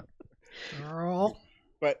 Girl.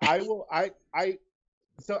 But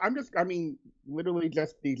literally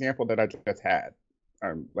just the example that I just had.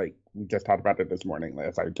 Like we just talked about it this morning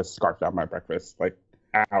as I just scarfed out my breakfast like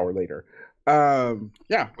an hour later.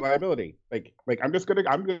 Yeah, reliability. Like I'm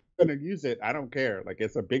gonna use it. I don't care. Like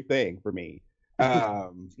it's a big thing for me.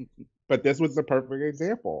 But this was the perfect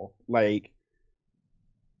example. Like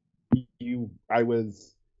I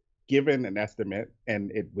was given an estimate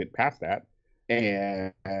and it went past that.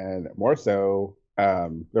 And more so,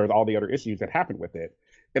 there's all the other issues that happened with it.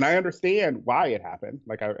 And I understand why it happened.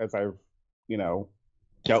 Like as I've,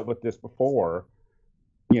 dealt with this before,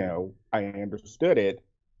 I understood it,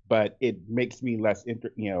 but it makes me less,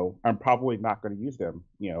 I'm probably not going to use them,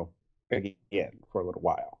 again for a little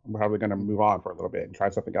while. I'm probably going to move on for a little bit and try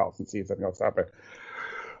something else and see if something else happens.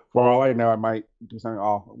 For all I know, I might do something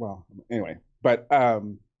anyway. But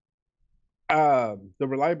the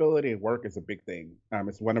reliability at work is a big thing.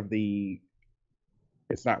 It's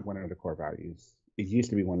not one of the core values. It used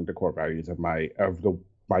to be one of the core values of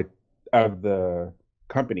the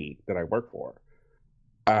company that I work for.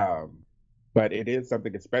 But it is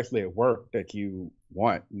something, especially at work, that you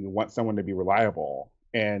want. You want someone to be reliable.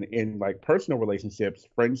 And in like personal relationships,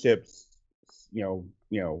 friendships,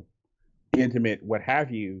 intimate, what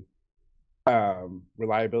have you,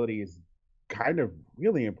 reliability is kind of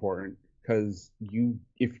really important, because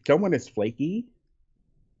if someone is flaky,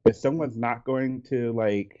 if someone's not going to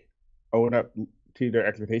like own up to their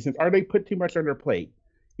expectations, or they put too much on their plate,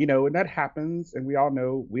 and that happens, and we all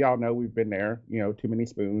know we've been there, too many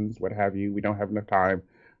spoons, what have you, we don't have enough time,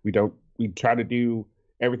 we try to do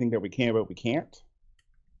everything that we can, but we can't.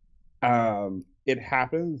 It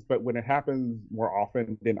happens, but when it happens more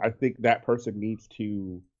often, then I think that person needs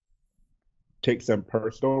to take some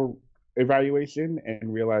personal evaluation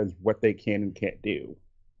and realize what they can and can't do.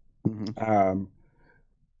 Mm-hmm.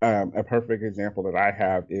 A perfect example that I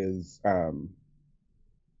have is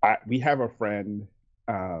we have a friend.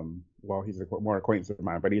 Well, he's more acquaintance of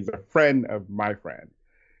mine, but he's a friend of my friend,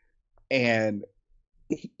 and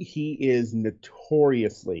he is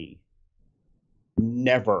notoriously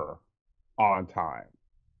never on time.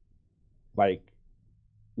 Like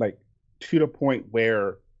to the point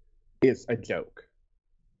where it's a joke.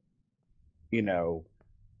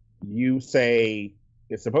 You say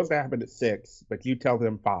it's supposed to happen at 6, but you tell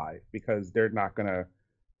them 5 because they're not gonna,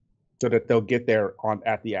 so that they'll get there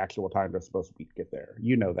at the actual time they're supposed to get there.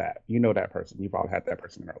 That person. You've all had that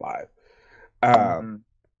person in their life.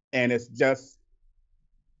 And it's just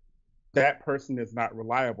that person is not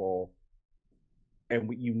reliable, and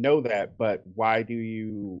that. But why do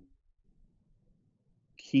you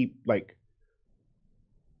keep why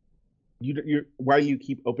do you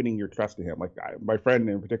keep opening your trust to him? Like my friend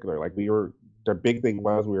in particular, like the big thing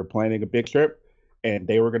was we were planning a big trip, and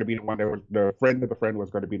they were going to be the one the friend of the friend was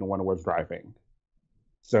going to be the one who was driving.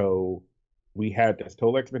 So we had this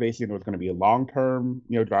total expectation it was going to be a long-term,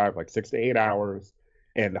 drive, like 6 to 8 hours.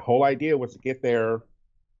 And the whole idea was to get there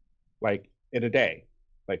like in a day.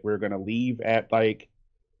 Like we were going to leave at like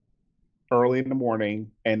early in the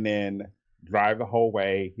morning and then drive the whole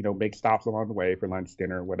way, make stops along the way for lunch,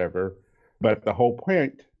 dinner, whatever. But the whole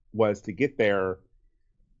point was to get there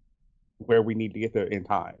where we need to get there in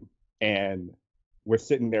time. And we're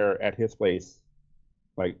sitting there at his place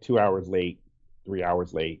like 2 hours late, 3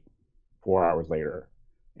 hours late, 4 hours later.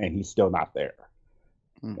 and he's still not there.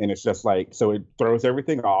 And it's just like, so it throws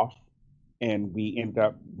everything off, and we end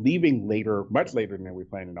up leaving later, much later than we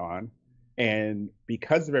planned on. And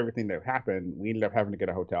because of everything that happened, we ended up having to get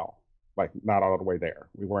a hotel, like not all the way there.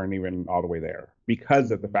 We weren't even all the way there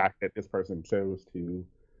because of the fact that this person chose to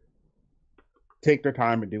take their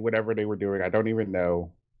time and do whatever they were doing. I don't even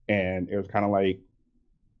know. And it was kind of like,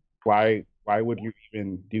 why would you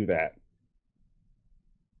even do that?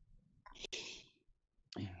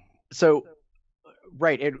 So,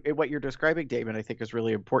 right, and what you're describing, Damon, I think is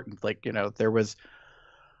really important. Like, there was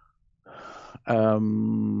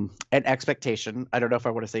an expectation. I don't know if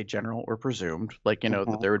I want to say general or presumed, like,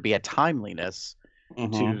 that there would be a timeliness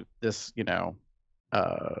to this,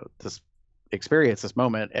 this experience, this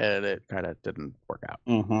moment, and it kind of didn't work out.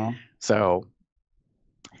 So,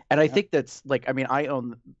 and I think that's like, I mean, I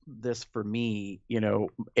own this for me,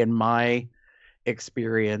 in my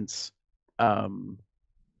experience,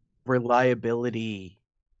 reliability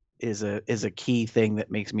is a key thing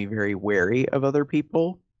that makes me very wary of other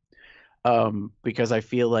people, because I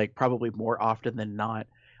feel like probably more often than not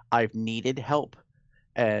I've needed help,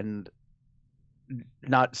 and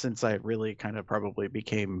not since I really kind of probably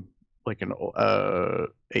became like a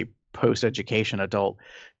post-education adult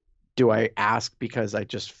do I ask, because I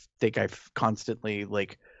just think I've constantly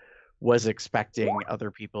like was expecting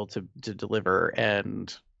other people to deliver,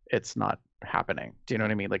 and it's not happening. Do you know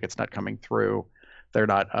what I mean? Like, it's not coming through. They're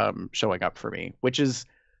not showing up for me, which is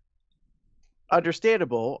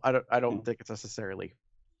understandable. I don't think it's necessarily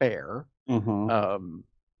fair. Because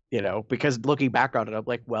looking back on it, I'm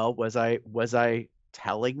like, well, was I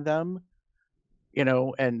telling them,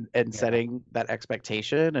 and setting that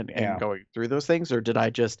expectation and going through those things, or did I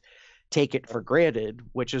just take it for granted,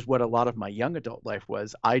 which is what a lot of my young adult life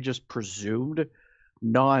was. I just presumed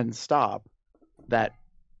nonstop that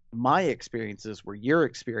my experiences were your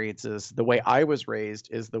experiences. The way I was raised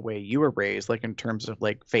is the way you were raised, like in terms of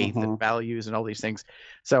like faith and values and all these things.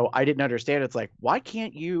 So I didn't understand. It's like, why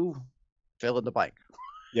can't you fill in the blank?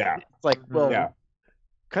 Yeah. It's like, well,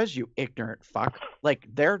 because you ignorant fuck. Like,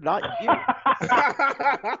 they're not you.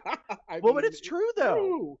 But it's true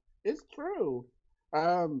though. It's true.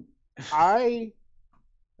 I'm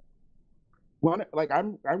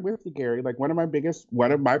with you, Gary. Like, one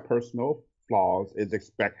of my personal flaws is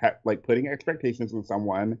putting expectations on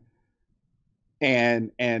someone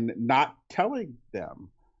and not telling them.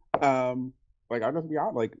 Like, I'll just be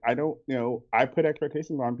honest. Like, I don't, I put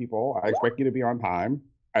expectations on people. I expect you to be on time.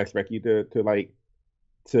 I expect you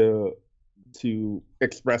to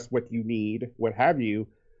express what you need, what have you.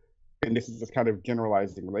 And this is just kind of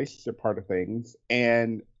generalizing relationship part of things.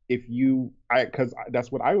 And because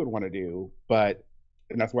that's what I would want to do, and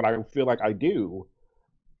that's what I feel like I do.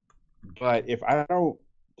 But if I don't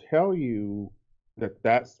tell you that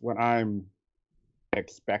that's what I'm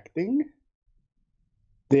expecting,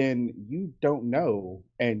 then you don't know,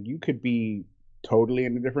 and you could be totally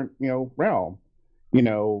in a different, realm,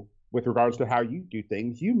 with regards to how you do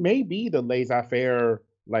things. You may be the laissez-faire,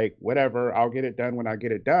 like, whatever, I'll get it done when I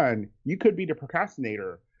get it done. You could be the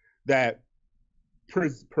procrastinator that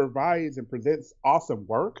provides and presents awesome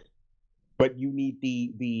work, but you need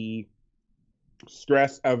the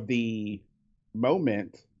stress of the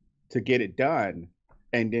moment to get it done,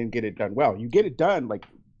 and then get it done well. You get it done like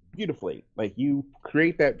beautifully. Like, you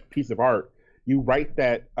create that piece of art, you write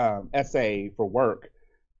that essay for work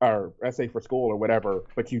or essay for school or whatever,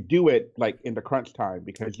 but you do it like in the crunch time,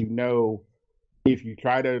 because if you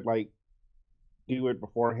try to like do it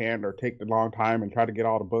beforehand or take the long time and try to get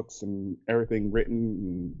all the books and everything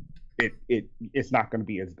written, it's not going to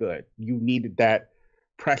be as good. You needed that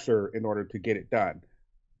pressure in order to get it done,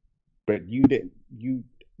 but you didn't.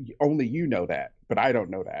 Only you know that, but I don't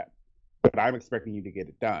know that. But I'm expecting you to get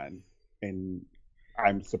it done, and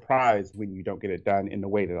I'm surprised when you don't get it done in the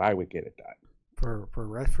way that I would get it done. For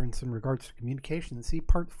reference in regards to communication, see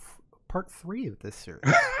part 3 of this series.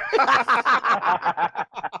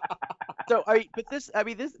 So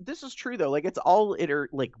this is true though. Like, it's all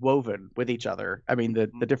woven with each other. I mean, the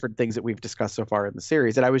different things that we've discussed so far in the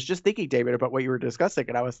series. And I was just thinking, David, about what you were discussing,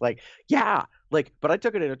 and I was like, yeah, like, but I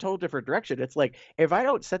took it in a total different direction. It's like, if I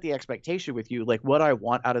don't set the expectation with you, like what I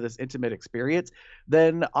want out of this intimate experience,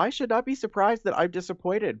 then I should not be surprised that I'm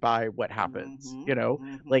disappointed by what happens.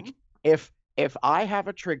 Like, if I have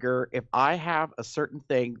a trigger, if I have a certain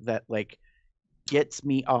thing that like gets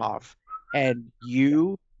me off, and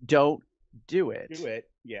you don't do it,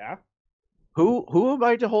 yeah, who am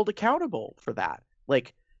I to hold accountable for that?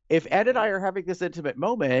 Like, if Ed and I are having this intimate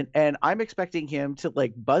moment and I'm expecting him to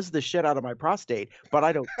like buzz the shit out of my prostate, but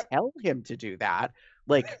I don't tell him to do that,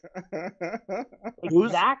 Like, who's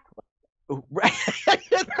Exactly. right?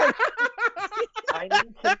 I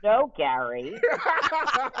need to know, Gary.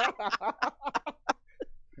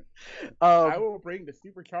 I will bring the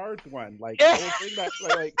supercharged one. Like, I will bring that.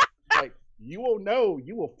 Like, you will know.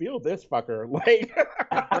 You will feel this fucker. Like,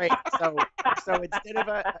 Right.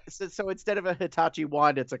 So instead of a Hitachi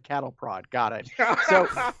wand, it's a cattle prod. Got it. So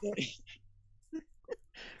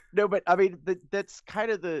no, but I mean that's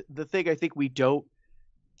kind of the thing. I think we don't.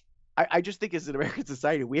 I just think as an American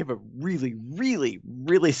society, we have a really, really,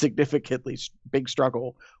 really significantly big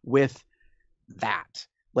struggle with that.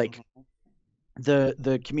 Like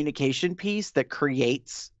the communication piece that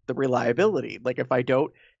creates the reliability. Like if I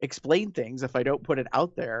don't explain things, if I don't put it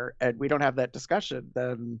out there and we don't have that discussion,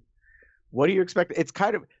 then what do you expect? It's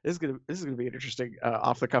kind of this is gonna be an interesting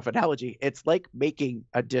off the cuff analogy. It's like making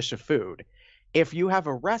a dish of food. If you have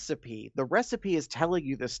a recipe, the recipe is telling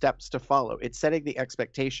you the steps to follow. It's setting the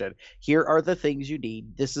expectation. Here are the things you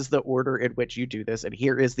need. This is the order in which you do this, and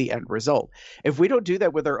here is the end result. If we don't do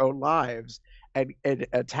that with our own lives and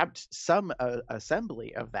attempt some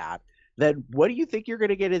assembly of that, then what do you think you're going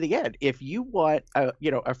to get in the end? If you want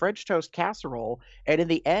a French toast casserole, and in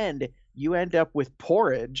the end you end up with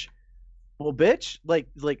porridge, well, bitch, like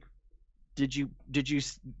did you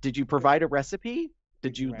provide a recipe?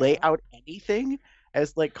 Did you lay out anything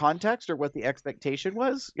as like context or what the expectation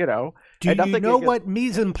was? You know, do you know what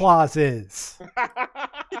mise en place is?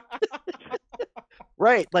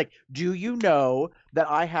 Right. Like, do you know that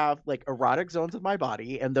I have like erotic zones of my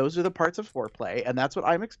body and those are the parts of foreplay and that's what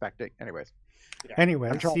I'm expecting? Anyways. Yeah.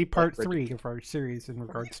 Anyway, see part 3 of our series in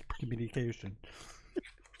regards to communication.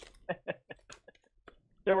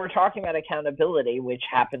 So we're talking about accountability, which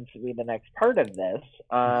happens to be the next part of this.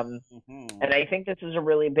 And I think this is a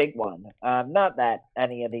really big one. Not that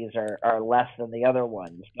any of these are less than the other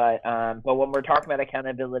ones, but when we're talking about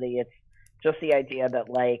accountability, it's just the idea that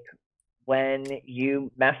like when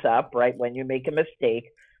you mess up, right, when you make a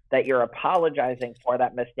mistake, that you're apologizing for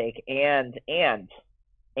that mistake and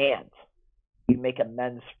you make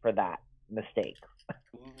amends for that mistake.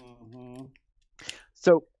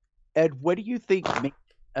 So, Ed, what do you think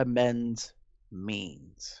amends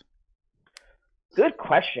means? Good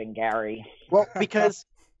question, Gary. Well, because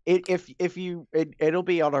it'll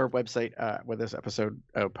be on our website when this episode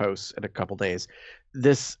posts in a couple days.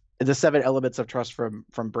 The 7 elements of trust from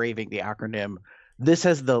Braving, the acronym. This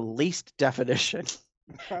has the least definition.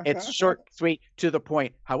 It's short, sweet, to the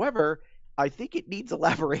point. However, I think it needs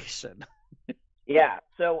elaboration. Yeah,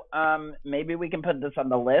 so maybe we can put this on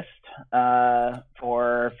the list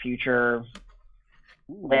for future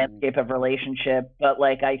landscape of relationship. But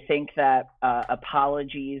like, I think that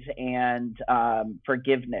apologies and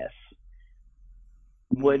forgiveness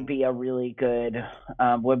would be a really good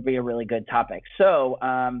topic. So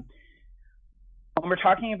when we're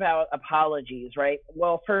talking about apologies, right?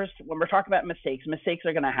 Well, first, when we're talking about mistakes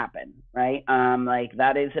are going to happen, right? Like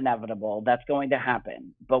that is inevitable. That's going to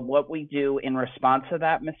happen. But what we do in response to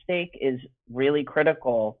that mistake is really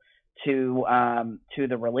critical to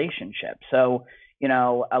the relationship. So, you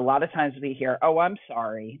know, a lot of times we hear, "Oh, I'm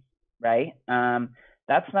sorry," right?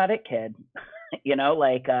 That's not it, kid. You know,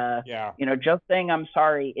 like, you know, just saying I'm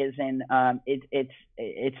sorry isn't,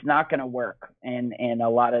 it's not going to work in a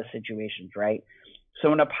lot of situations, right?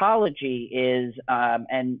 So an apology is,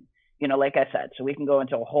 and, you know, like I said, so we can go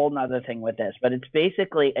into a whole nother thing with this, but it's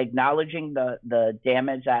basically acknowledging the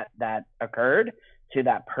damage that occurred to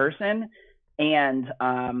that person and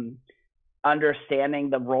understanding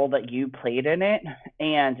the role that you played in it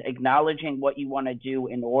and acknowledging what you want to do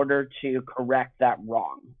in order to correct that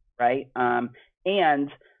wrong, right? And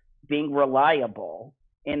being reliable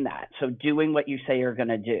in that. So doing what you say you're going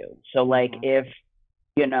to do. So like if,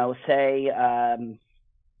 you know, say, I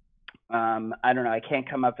don't know, I can't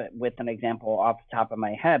come up with an example off the top of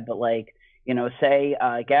my head, but like, you know, say,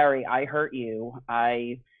 Gary, I hurt you.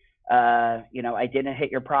 You know, I didn't hit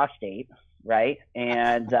your prostate, right?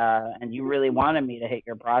 And you really wanted me to hit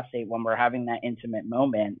your prostate when we're having that intimate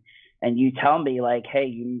moment. And you tell me like, hey,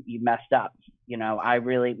 you messed up. You know,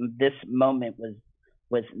 this moment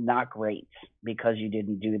was not great because you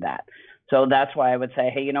didn't do that. So that's why I would say,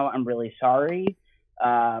 hey, you know, I'm really sorry.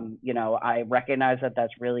 You know, I recognize that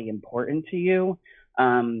that's really important to you.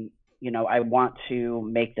 You know, I want to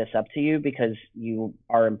make this up to you because you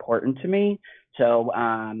are important to me. So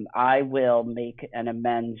I will make an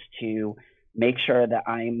amends to make sure that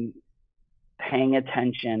I'm paying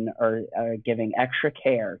attention or giving extra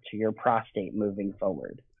care to your prostate moving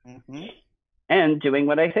forward. And doing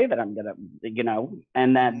what I say that I'm gonna, you know,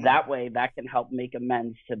 and then that way that can help make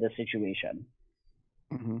amends to the situation.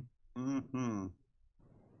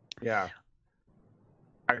 Yeah.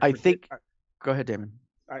 I think. Go ahead, Damon.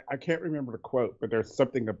 I can't remember the quote, but there's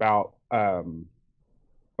something about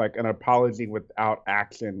like an apology without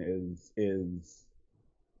action is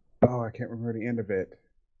oh, I can't remember the end of it.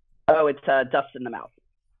 Oh, it's dust in the mouth.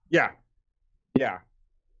 Yeah. Yeah.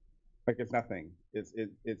 Like it's nothing. It's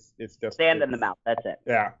just sand in the mouth. That's it.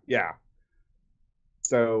 Yeah, yeah.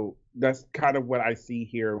 So that's kind of what I see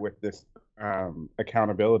here with this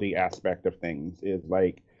accountability aspect of things is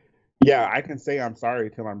like, yeah, I can say I'm sorry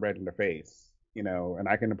till I'm red in the face, you know, and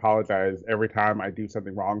I can apologize every time I do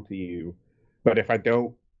something wrong to you. But if I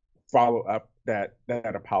don't follow up that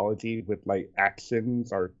apology with like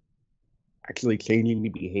actions or actually changing the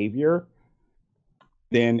behavior,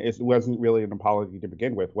 then it wasn't really an apology to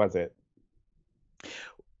begin with, was it?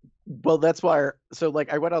 Well, that's why. So,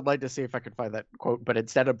 like, I went online to see if I could find that quote, but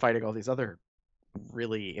instead I'm finding all these other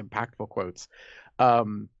really impactful quotes.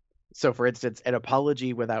 So, for instance, an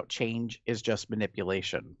apology without change is just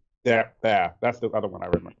manipulation. Yeah, that's the other one I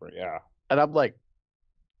remember. Yeah, and I'm like,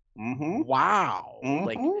 mm-hmm. Wow, Mm-hmm.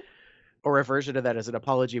 like, or a version of that is an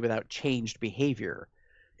apology without changed behavior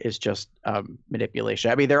is just manipulation.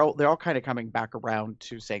 I mean, they're all kind of coming back around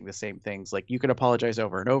to saying the same things. Like, you can apologize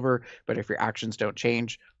over and over, but if your actions don't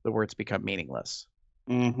change, the words become meaningless.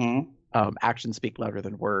 Mm-hmm. Actions speak louder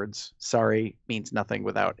than words. Sorry means nothing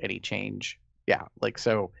without any change. Yeah, like,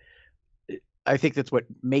 so I think that's what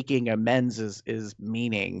making amends is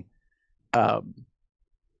meaning.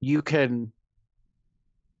 You can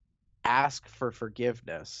ask for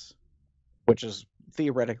forgiveness, which is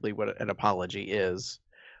theoretically what an apology is.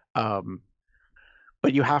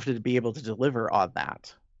 But you have to be able to deliver on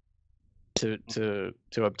that to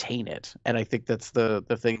obtain it. And I think that's the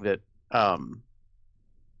thing that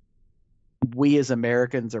we as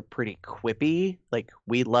Americans are pretty quippy. Like,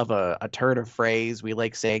 we love a turn of phrase. We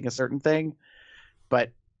like saying a certain thing.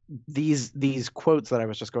 But these quotes that I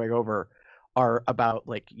was just going over are about,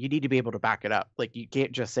 like, you need to be able to back it up. Like, you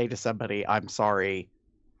can't just say to somebody, I'm sorry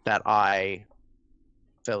that I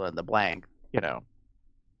fill in the blank, you know.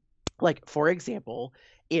 Like, for example,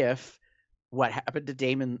 if what happened to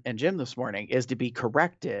Damon and Jim this morning is to be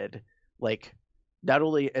corrected, like, not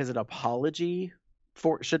only is an apology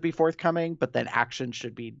should be forthcoming, but then action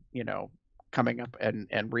should be, you know, coming up and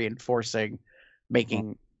reinforcing,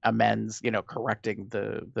 making amends, you know, correcting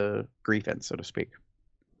the grievance, so to speak.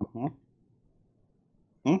 Mm-hmm.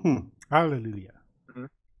 Mm-hmm. Hallelujah. Mm.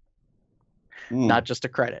 Not just a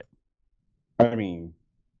credit. I mean,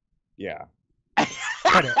 yeah.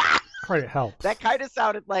 Credit helps. That kind of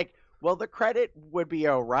sounded like, well, the credit would be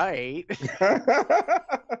all right.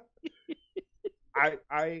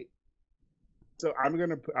 So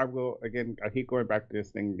I will, again, I keep going back to this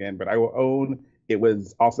thing again, but I will own it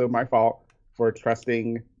was also my fault for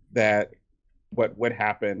trusting that what would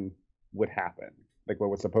happen would happen. Like, what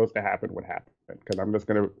was supposed to happen would happen.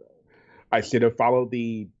 Because I should have followed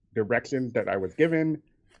the directions that I was given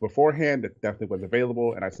beforehand that definitely was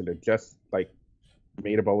available, and I should have just, like,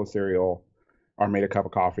 made a bowl of cereal or made a cup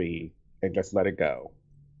of coffee and just let it go,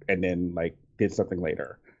 and then, like, did something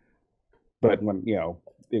later. But when, you know,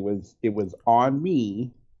 it was on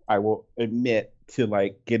me, I will admit, to,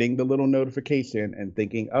 like, getting the little notification and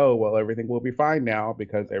thinking, oh, well, everything will be fine now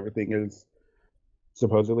because everything is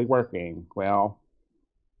supposedly working. Well,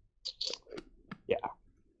 yeah.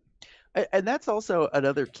 And that's also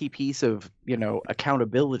another key piece of, you know,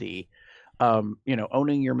 accountability. You know,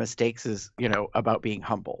 owning your mistakes is, you know, about being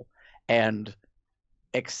humble and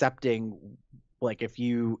accepting, like, if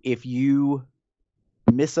you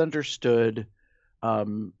misunderstood,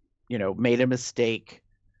 you know, made a mistake,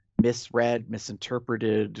 misread,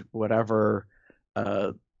 misinterpreted, whatever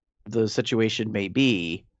the situation may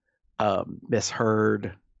be,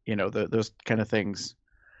 misheard, you know, those kind of things,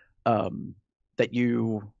 that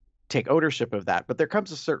you take ownership of that. But there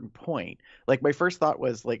comes a certain point. Like, my first thought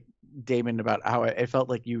was, like, Damon, about how I felt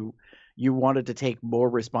like you wanted to take more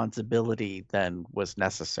responsibility than was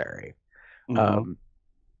necessary. Mm-hmm.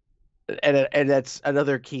 And that's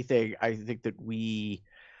another key thing I think that we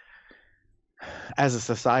as a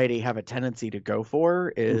society have a tendency to go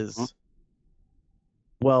for is,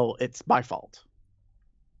 well, it's my fault.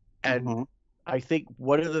 And I think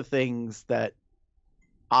one of the things that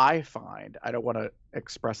I find, I don't want to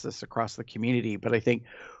express this across the community, but I think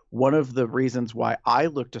one of the reasons why I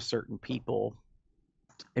look to certain people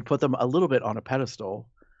and put them a little bit on a pedestal,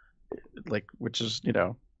 like, which is, you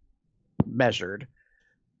know, measured,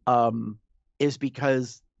 is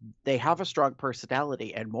because they have a strong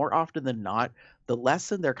personality, and more often than not, the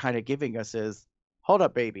lesson they're kind of giving us is, hold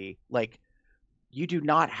up, baby, like, you do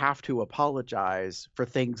not have to apologize for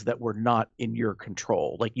things that were not in your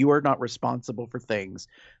control. Like, you are not responsible for things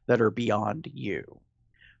that are beyond you.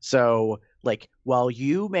 So, like, while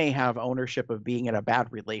you may have ownership of being in a bad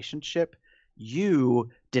relationship, you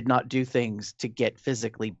did not do things to get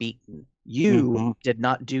physically beaten. You did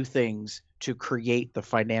not do things to create the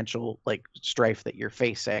financial like strife that you're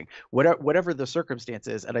facing, whatever the circumstance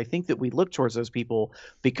is. And I think that we look towards those people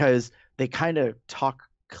because they kind of talk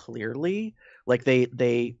clearly, like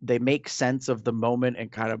they make sense of the moment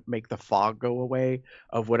and kind of make the fog go away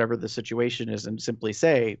of whatever the situation is, and simply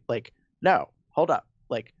say, like, no, hold up,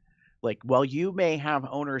 like while you may have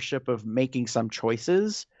ownership of making some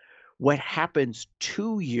choices, what happens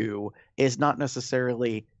to you is not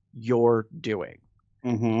necessarily your doing.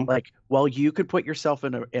 Like, while you could put yourself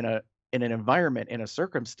in an environment, in a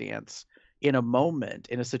circumstance, in a moment,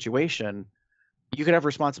 in a situation, you could have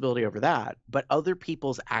responsibility over that, but other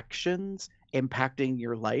people's actions impacting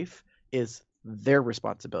your life is their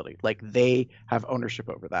responsibility. Like, they have ownership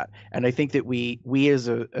over that. And I think that we as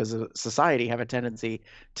a society have a tendency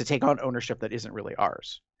to take on ownership that isn't really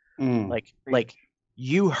ours. Like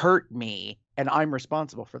you hurt me and I'm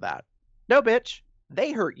responsible for that. No, bitch,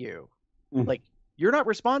 they hurt you. Like, you're not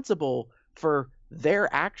responsible for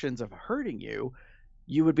their actions of hurting you.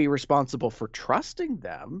 You would be responsible for trusting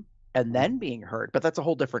them and then being hurt, but that's a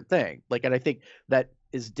whole different thing. Like, and I think that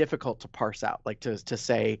is difficult to parse out, like to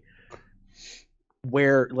say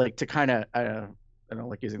where, like, to kind of, I don't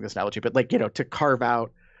like using this analogy, but like, you know, to carve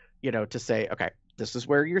out, you know, to say, okay, this is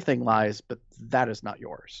where your thing lies, but that is not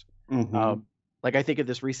yours. Like, I think of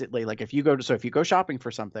this recently, like, if you go shopping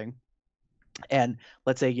for something, and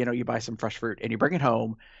let's say, you know, you buy some fresh fruit and you bring it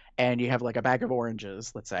home and you have like a bag of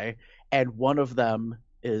oranges, let's say, and one of them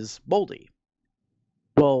is moldy.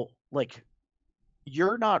 Well, like,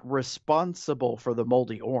 you're not responsible for the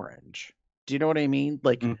moldy orange. Do you know what I mean?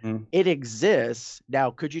 Like, it exists.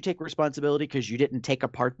 Now, could you take responsibility because you didn't take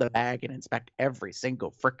apart the bag and inspect every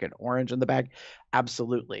single frickin' orange in the bag?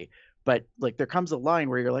 Absolutely. But like, there comes a line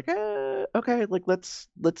where you're like, okay, like, let's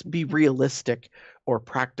be realistic or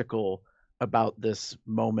practical about this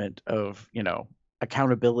moment of, you know,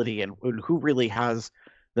 accountability and who really has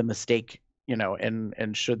the mistake, you know, and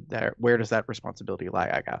where does that responsibility lie?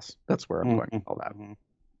 I guess that's where I'm going with all that.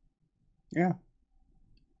 Yeah.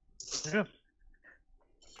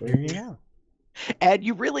 Yeah. And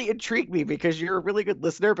you really intrigue me because you're a really good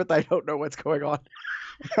listener, but I don't know what's going on.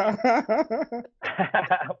 Well,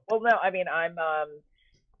 no, I mean,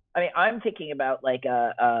 I'm thinking about like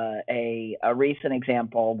a recent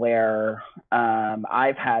example where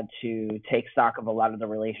I've had to take stock of a lot of the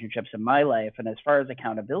relationships in my life, and as far as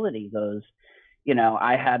accountability goes, you know,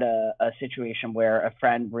 I had a situation where a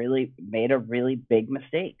friend really made a really big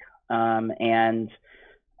mistake, and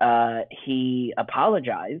he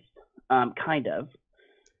apologized, kind of,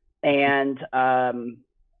 and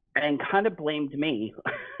kind of blamed me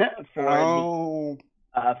for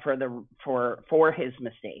for his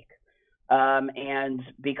mistake. And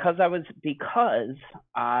because I was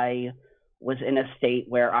in a state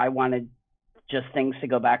where I wanted just things to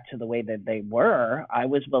go back to the way that they were, I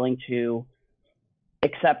was willing to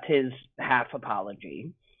accept his half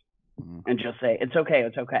apology and just say, it's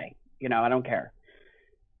okay. You know, I don't care.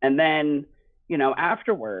 And then, you know,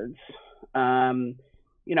 afterwards, you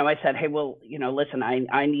know, I said, hey, well, you know, listen,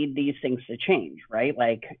 I need these things to change, right?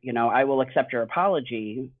 Like, you know, I will accept your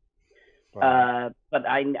apology, but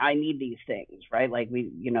I need these things, right? Like,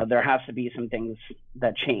 you know, there has to be some things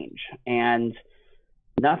that change, and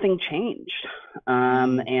nothing changed.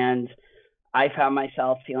 And I found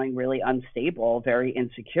myself feeling really unstable, very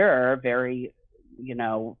insecure, very, you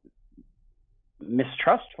know,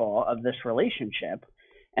 mistrustful of this relationship.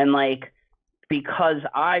 And like, because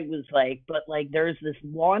I was like, but like, there's this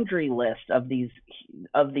laundry list of these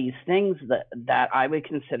things that I would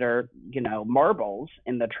consider, you know, marbles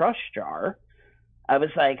in the trust jar. I was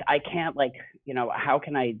like, I can't, like, you know, how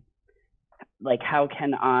can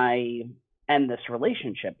I end this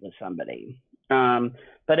relationship with somebody?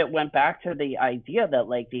 But it went back to the idea that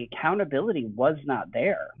like the accountability was not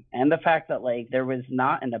there, and the fact that like there was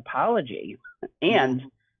not an apology, and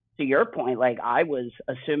to your point, like, I was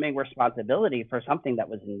assuming responsibility for something that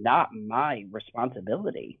was not my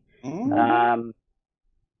responsibility. And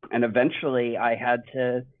eventually I had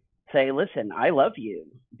to say, listen, I love you,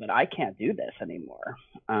 but I can't do this anymore.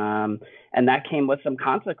 And that came with some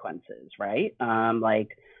consequences, right?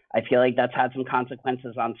 Like, I feel like that's had some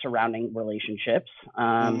consequences on surrounding relationships.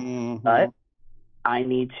 But I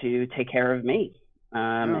need to take care of me.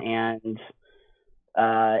 And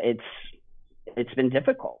it's been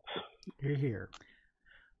difficult. You're here.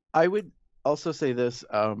 I would also say this.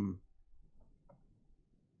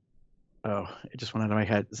 Oh, it just went out of my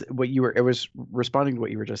head. It was responding to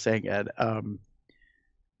what you were just saying, Ed.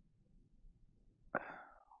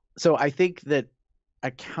 So I think that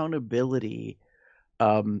accountability,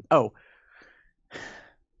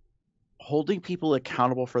 holding people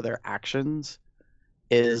accountable for their actions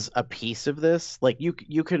is a piece of this. Like you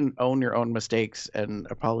can own your own mistakes and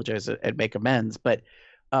apologize and make amends, but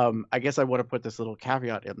I guess I want to put this little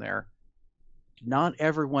caveat in there. Not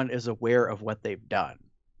everyone is aware of what they've done.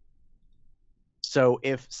 So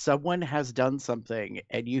if someone has done something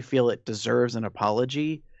and you feel it deserves an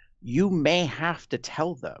apology, you may have to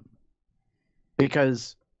tell them,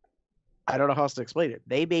 because I don't know how else to explain it.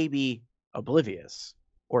 They may be oblivious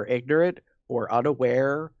or ignorant or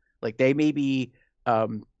unaware. Like they may be,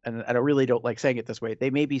 and I really don't like saying it this way, they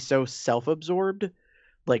may be so self-absorbed,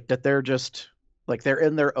 like that they're just like they're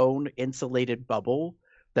in their own insulated bubble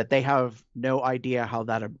that they have no idea how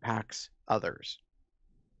that impacts others.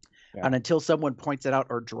 Yeah. And until someone points it out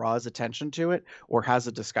or draws attention to it or has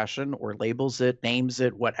a discussion or labels it, names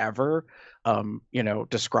it, whatever,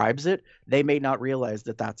 describes it, they may not realize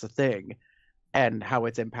that that's a thing and how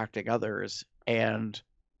it's impacting others. And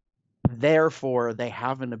therefore, they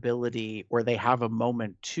have an ability or they have a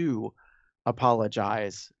moment to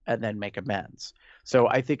apologize and then make amends. So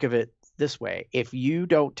I think of it this way. If you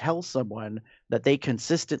don't tell someone that they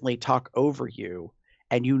consistently talk over you,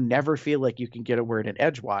 and you never feel like you can get a word in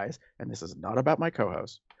edgewise, and this is not about my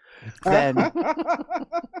co-host, then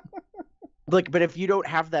but if you don't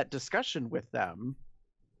have that discussion with them,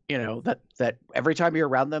 that every time you're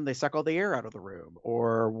around them, they suck all the air out of the room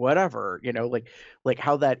or whatever, like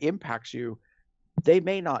how that impacts you, they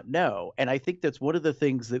may not know. And I think that's one of the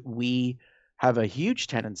things that we have a huge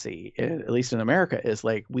tendency, at least in America, is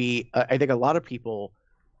like I think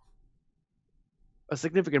a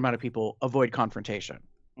significant amount of people avoid confrontation.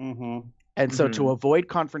 Mm-hmm. And so to avoid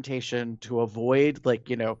confrontation, to avoid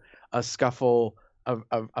a scuffle,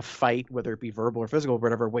 a fight, whether it be verbal or physical or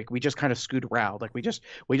whatever, we just kind of scoot around. Like we just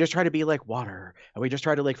try to be like water, and we just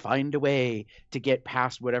try to find a way to get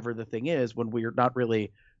past whatever the thing is when we're not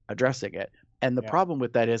really addressing it. And the problem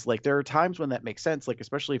with that is there are times when that makes sense,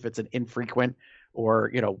 especially if it's an infrequent or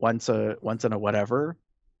once in a whatever.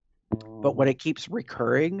 But when it keeps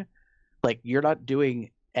recurring, you're not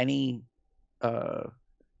doing any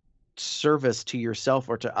service to yourself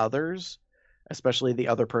or to others, especially the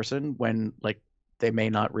other person, when they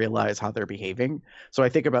may not realize how they're behaving. So I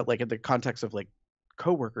think about in the context of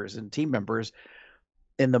coworkers and team members,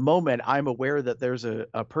 in the moment, I'm aware that there's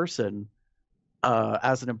a person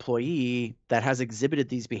as an employee that has exhibited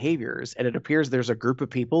these behaviors, and it appears there's a group of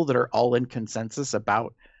people that are all in consensus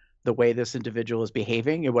about the way this individual is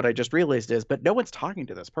behaving. And what I just realized is, but no one's talking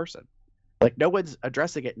to this person. No one's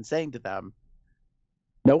addressing it and saying to them,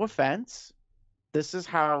 no offense, this is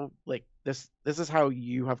how this is how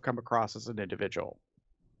you have come across as an individual.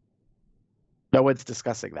 No one's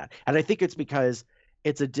discussing that. And I think it's because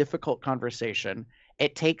it's a difficult conversation.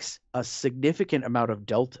 It takes a significant amount of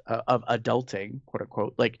adulting, quote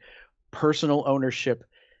unquote, personal ownership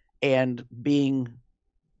and being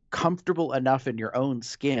comfortable enough in your own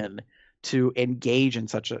skin to engage in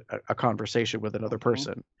such a conversation with another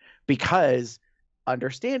person. Because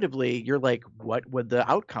understandably, you're what would the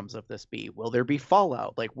outcomes of this be? Will there be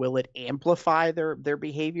fallout? Will it amplify their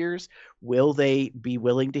behaviors? Will they be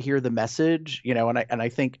willing to hear the message? And I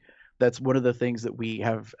think that's one of the things that we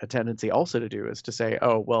have a tendency also to do, is to say,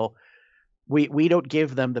 oh, well, we don't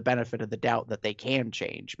give them the benefit of the doubt that they can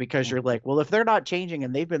change, because you're well, if they're not changing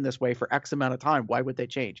and they've been this way for X amount of time, why would they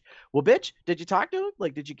change? Well, bitch, did you talk to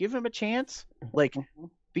him? Did you give him a chance?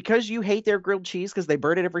 Because you hate their grilled cheese because they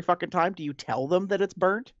burn it every fucking time, do you tell them that it's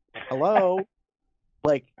burnt? Hello?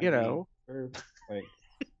 No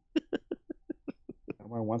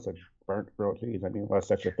one wants a burnt grilled cheese. I mean, unless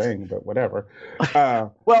that's your thing, but whatever.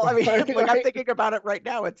 Well, I mean, I'm thinking about it right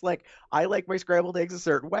now. It's I like my scrambled eggs a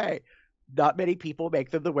certain way. Not many people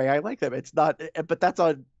make them the way I like them. It's not, but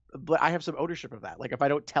but I have some ownership of that. If I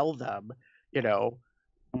don't tell them,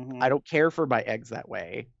 I don't care for my eggs that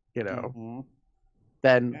way,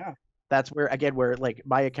 then that's where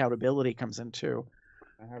my accountability comes into.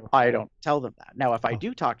 I don't tell them that. Now, if I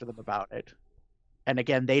do talk to them about it, and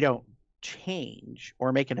again, they don't change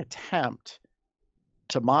or make an attempt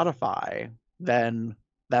to modify, then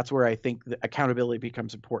that's where I think the accountability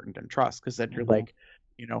becomes important, and trust, because then you're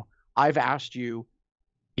I've asked you,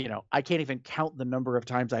 I can't even count the number of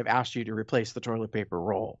times I've asked you to replace the toilet paper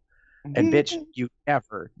roll. And bitch, you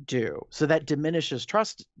never do. So that diminishes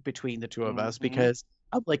trust between the two of us, because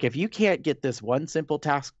I'm if you can't get this one simple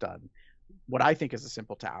task done, what I think is a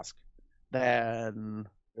simple task, then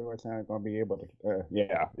everyone's not going to be able to.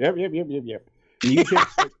 Yeah. Yep. You hit,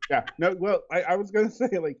 yeah. No. Well, I was going to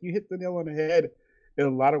say, like, you hit the nail on the head in a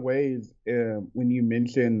lot of ways when you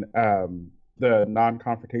mention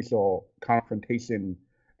the confrontation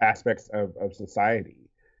aspects of society.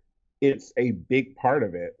 It's a big part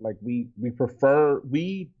of it. Like we prefer.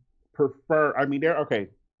 I mean, there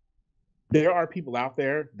are people out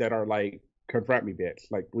there that are like, confront me, bitch.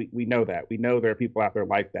 Like we know that. We know there are people out there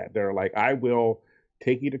like that. They're like, I will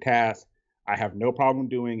take you to task. I have no problem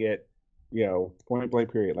doing it. Point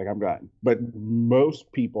blank period. Like, I'm done. But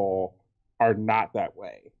most people are not that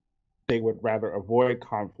way. They would rather avoid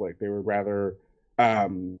conflict. They would rather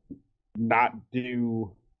not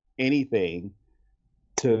do anything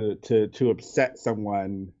to upset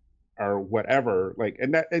someone or whatever. Like,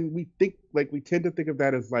 and we tend to think of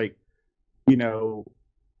that as like,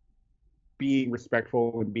 being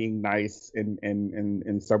respectful and being nice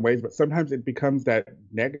in some ways, but sometimes it becomes that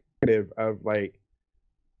negative of like,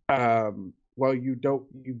 well, you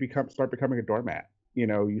start becoming a doormat.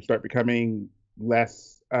 You start becoming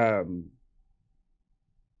less.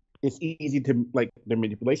 It's easy to, like, the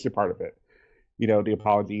manipulation part of it. The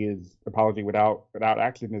apology without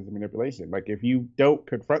action is a manipulation. Like, if you don't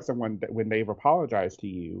confront someone when they've apologized to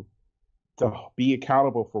you to be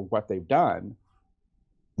accountable for what they've done,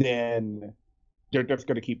 then they're just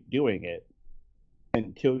going to keep doing it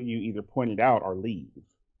until you either point it out or leave.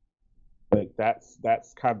 Like, that's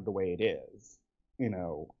kind of the way it is,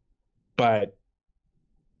 But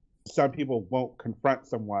some people won't confront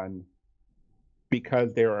someone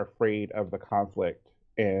because they're afraid of the conflict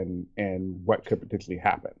and what could potentially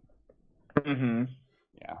happen. Mm-hmm.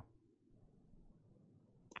 Yeah.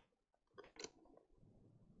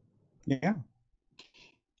 Yeah.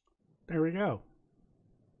 There we go.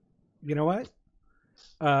 You know what?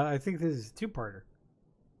 I think this is a two-parter.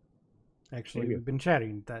 Actually, we've been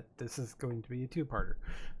chatting that this is going to be a two-parter.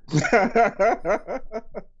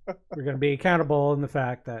 We're going to be accountable in the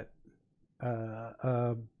fact that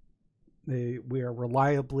we are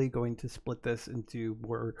reliably going to split this into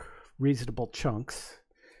more reasonable chunks.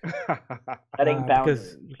 Setting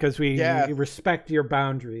boundaries. Because we respect your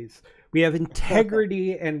boundaries. We have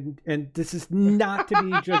integrity, and this is not to be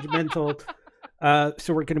judgmental.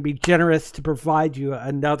 So we're going to be generous to provide you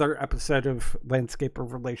another episode of Landscape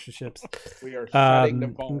of Relationships. We are shutting the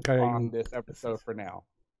vault on this episode for now.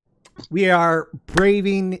 We are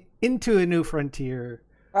braving into a new frontier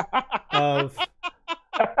of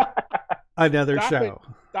another show.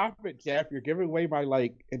 Stop it, Jeff. You're giving away my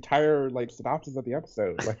entire synopsis of the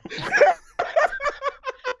episode.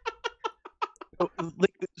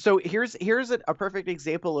 So here's a perfect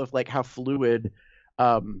example of how fluid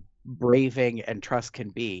braving and trust can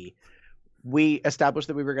be. We established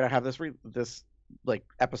that we were going to have this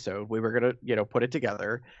episode. We were going to put it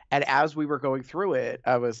together, and as we were going through it,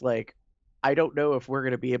 I was like, I don't know if we're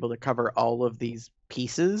going to be able to cover all of these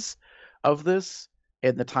pieces of this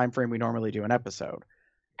in the time frame we normally do an episode.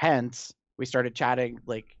 Hence, we started chatting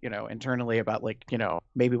internally about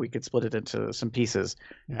maybe we could split it into some pieces,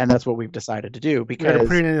 and that's what we've decided to do, because we're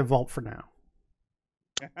putting it in a vault for now.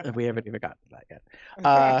 We haven't even gotten to that yet.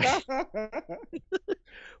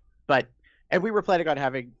 And we were planning on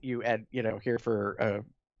having you, Ed, here for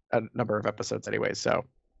a number of episodes anyway. So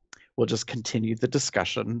we'll just continue the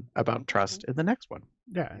discussion about trust in the next one.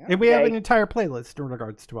 Yeah. And we have an entire playlist in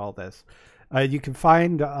regards to all this. You can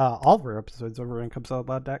find all of our episodes over on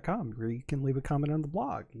comesoutloud.com, where you can leave a comment on the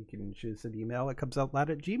blog. You can shoot us an email at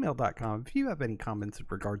comesoutloud@gmail.com if you have any comments in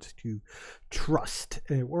regards to trust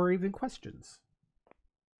or even questions.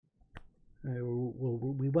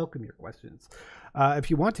 We welcome your questions. If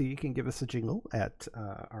you want to, you can give us a jingle at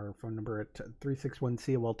our phone number at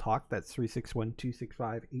 361-COL-TALK. That's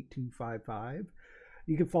 361-265-8255.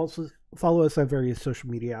 You can follow us on various social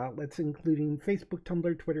media outlets, including Facebook,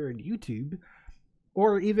 Tumblr, Twitter, and YouTube,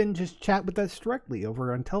 or even just chat with us directly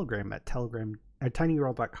over on Telegram at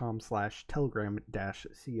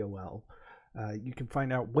tinyurl.com/telegram-col. You can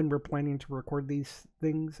find out when we're planning to record these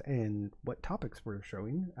things and what topics we're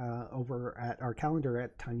showing over at our calendar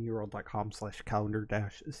at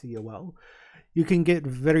tinyurl.com/calendar-col. You can get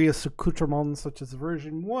various accoutrements such as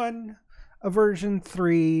version 1, a version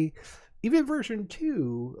 3, even version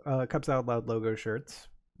 2 Comes Out Loud logo shirts.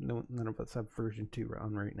 None of us have version 2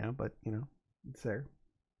 on right now, but it's there.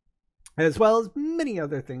 As well as many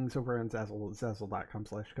other things over on Zazzle,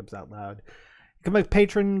 zazzle.com/comesOutLoud. Become a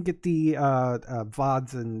patron, get the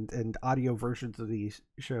VODs and audio versions of these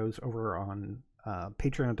shows over on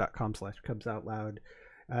patreon.com/CubsOutLoud.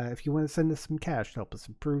 If you want to send us some cash to help us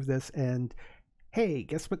improve this. And hey,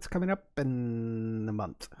 guess what's coming up in a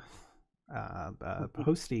month?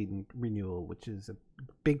 hosting renewal, which is a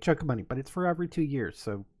big chunk of money, but it's for every 2 years,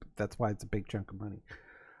 so that's why it's a big chunk of money.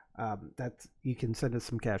 That's, you can send us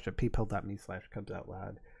some cash at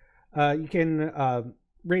paypal.me/cubsoutloud. You can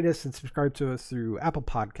rate us and subscribe to us through Apple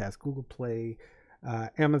Podcasts, Google Play,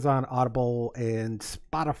 Amazon, Audible, and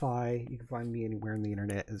Spotify. You can find me anywhere on the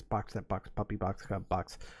internet as Box, That Box, Puppy Box, Cub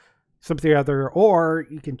Box, something or other. Or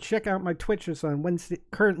you can check out my Twitches on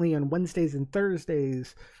currently on Wednesdays and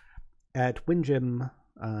Thursdays at Windgem,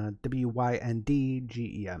 WYNDGEM.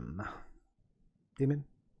 Demon?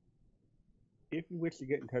 If you wish to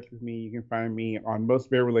get in touch with me, you can find me on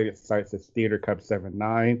most beer-related sites as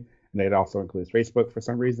TheaterCub79, and it also includes Facebook for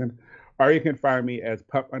some reason. Or you can find me as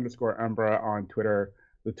pup_Umbra on Twitter.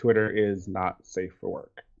 The Twitter is not safe for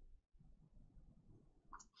work.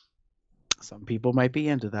 Some people might be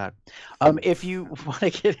into that. If you want to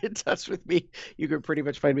get in touch with me, you can pretty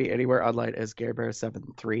much find me anywhere online as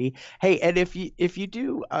GareBear73. Hey, and if you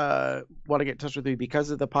do want to get in touch with me because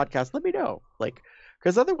of the podcast, let me know.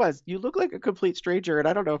 Because otherwise, you look like a complete stranger, and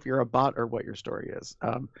I don't know if you're a bot or what your story is.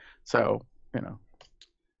 So, you know.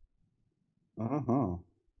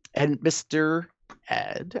 And Mr.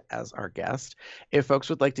 Ed, as our guest, if folks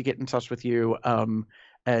would like to get in touch with you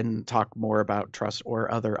and talk more about trust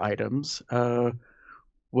or other items,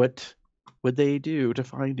 what would they do to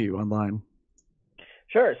find you online?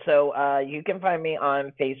 Sure. So you can find me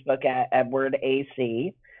on Facebook at Edward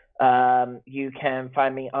AC. You can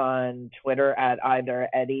find me on Twitter at either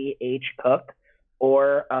Eddie H. Cook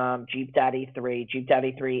or Jeep Daddy 3. Jeep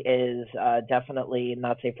Daddy 3 is definitely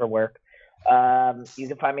not safe for work. You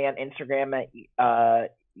can find me on Instagram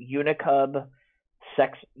at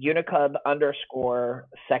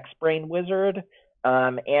Unicub_sexbrainwizard.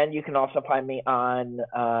 And you can also find me on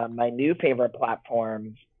my new favorite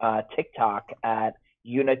platform, TikTok, at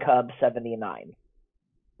Unicub79.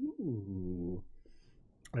 Ooh.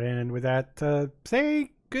 And with that,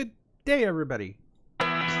 say good day, everybody.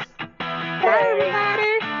 Bye,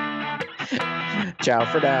 everybody. Ciao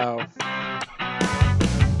for now.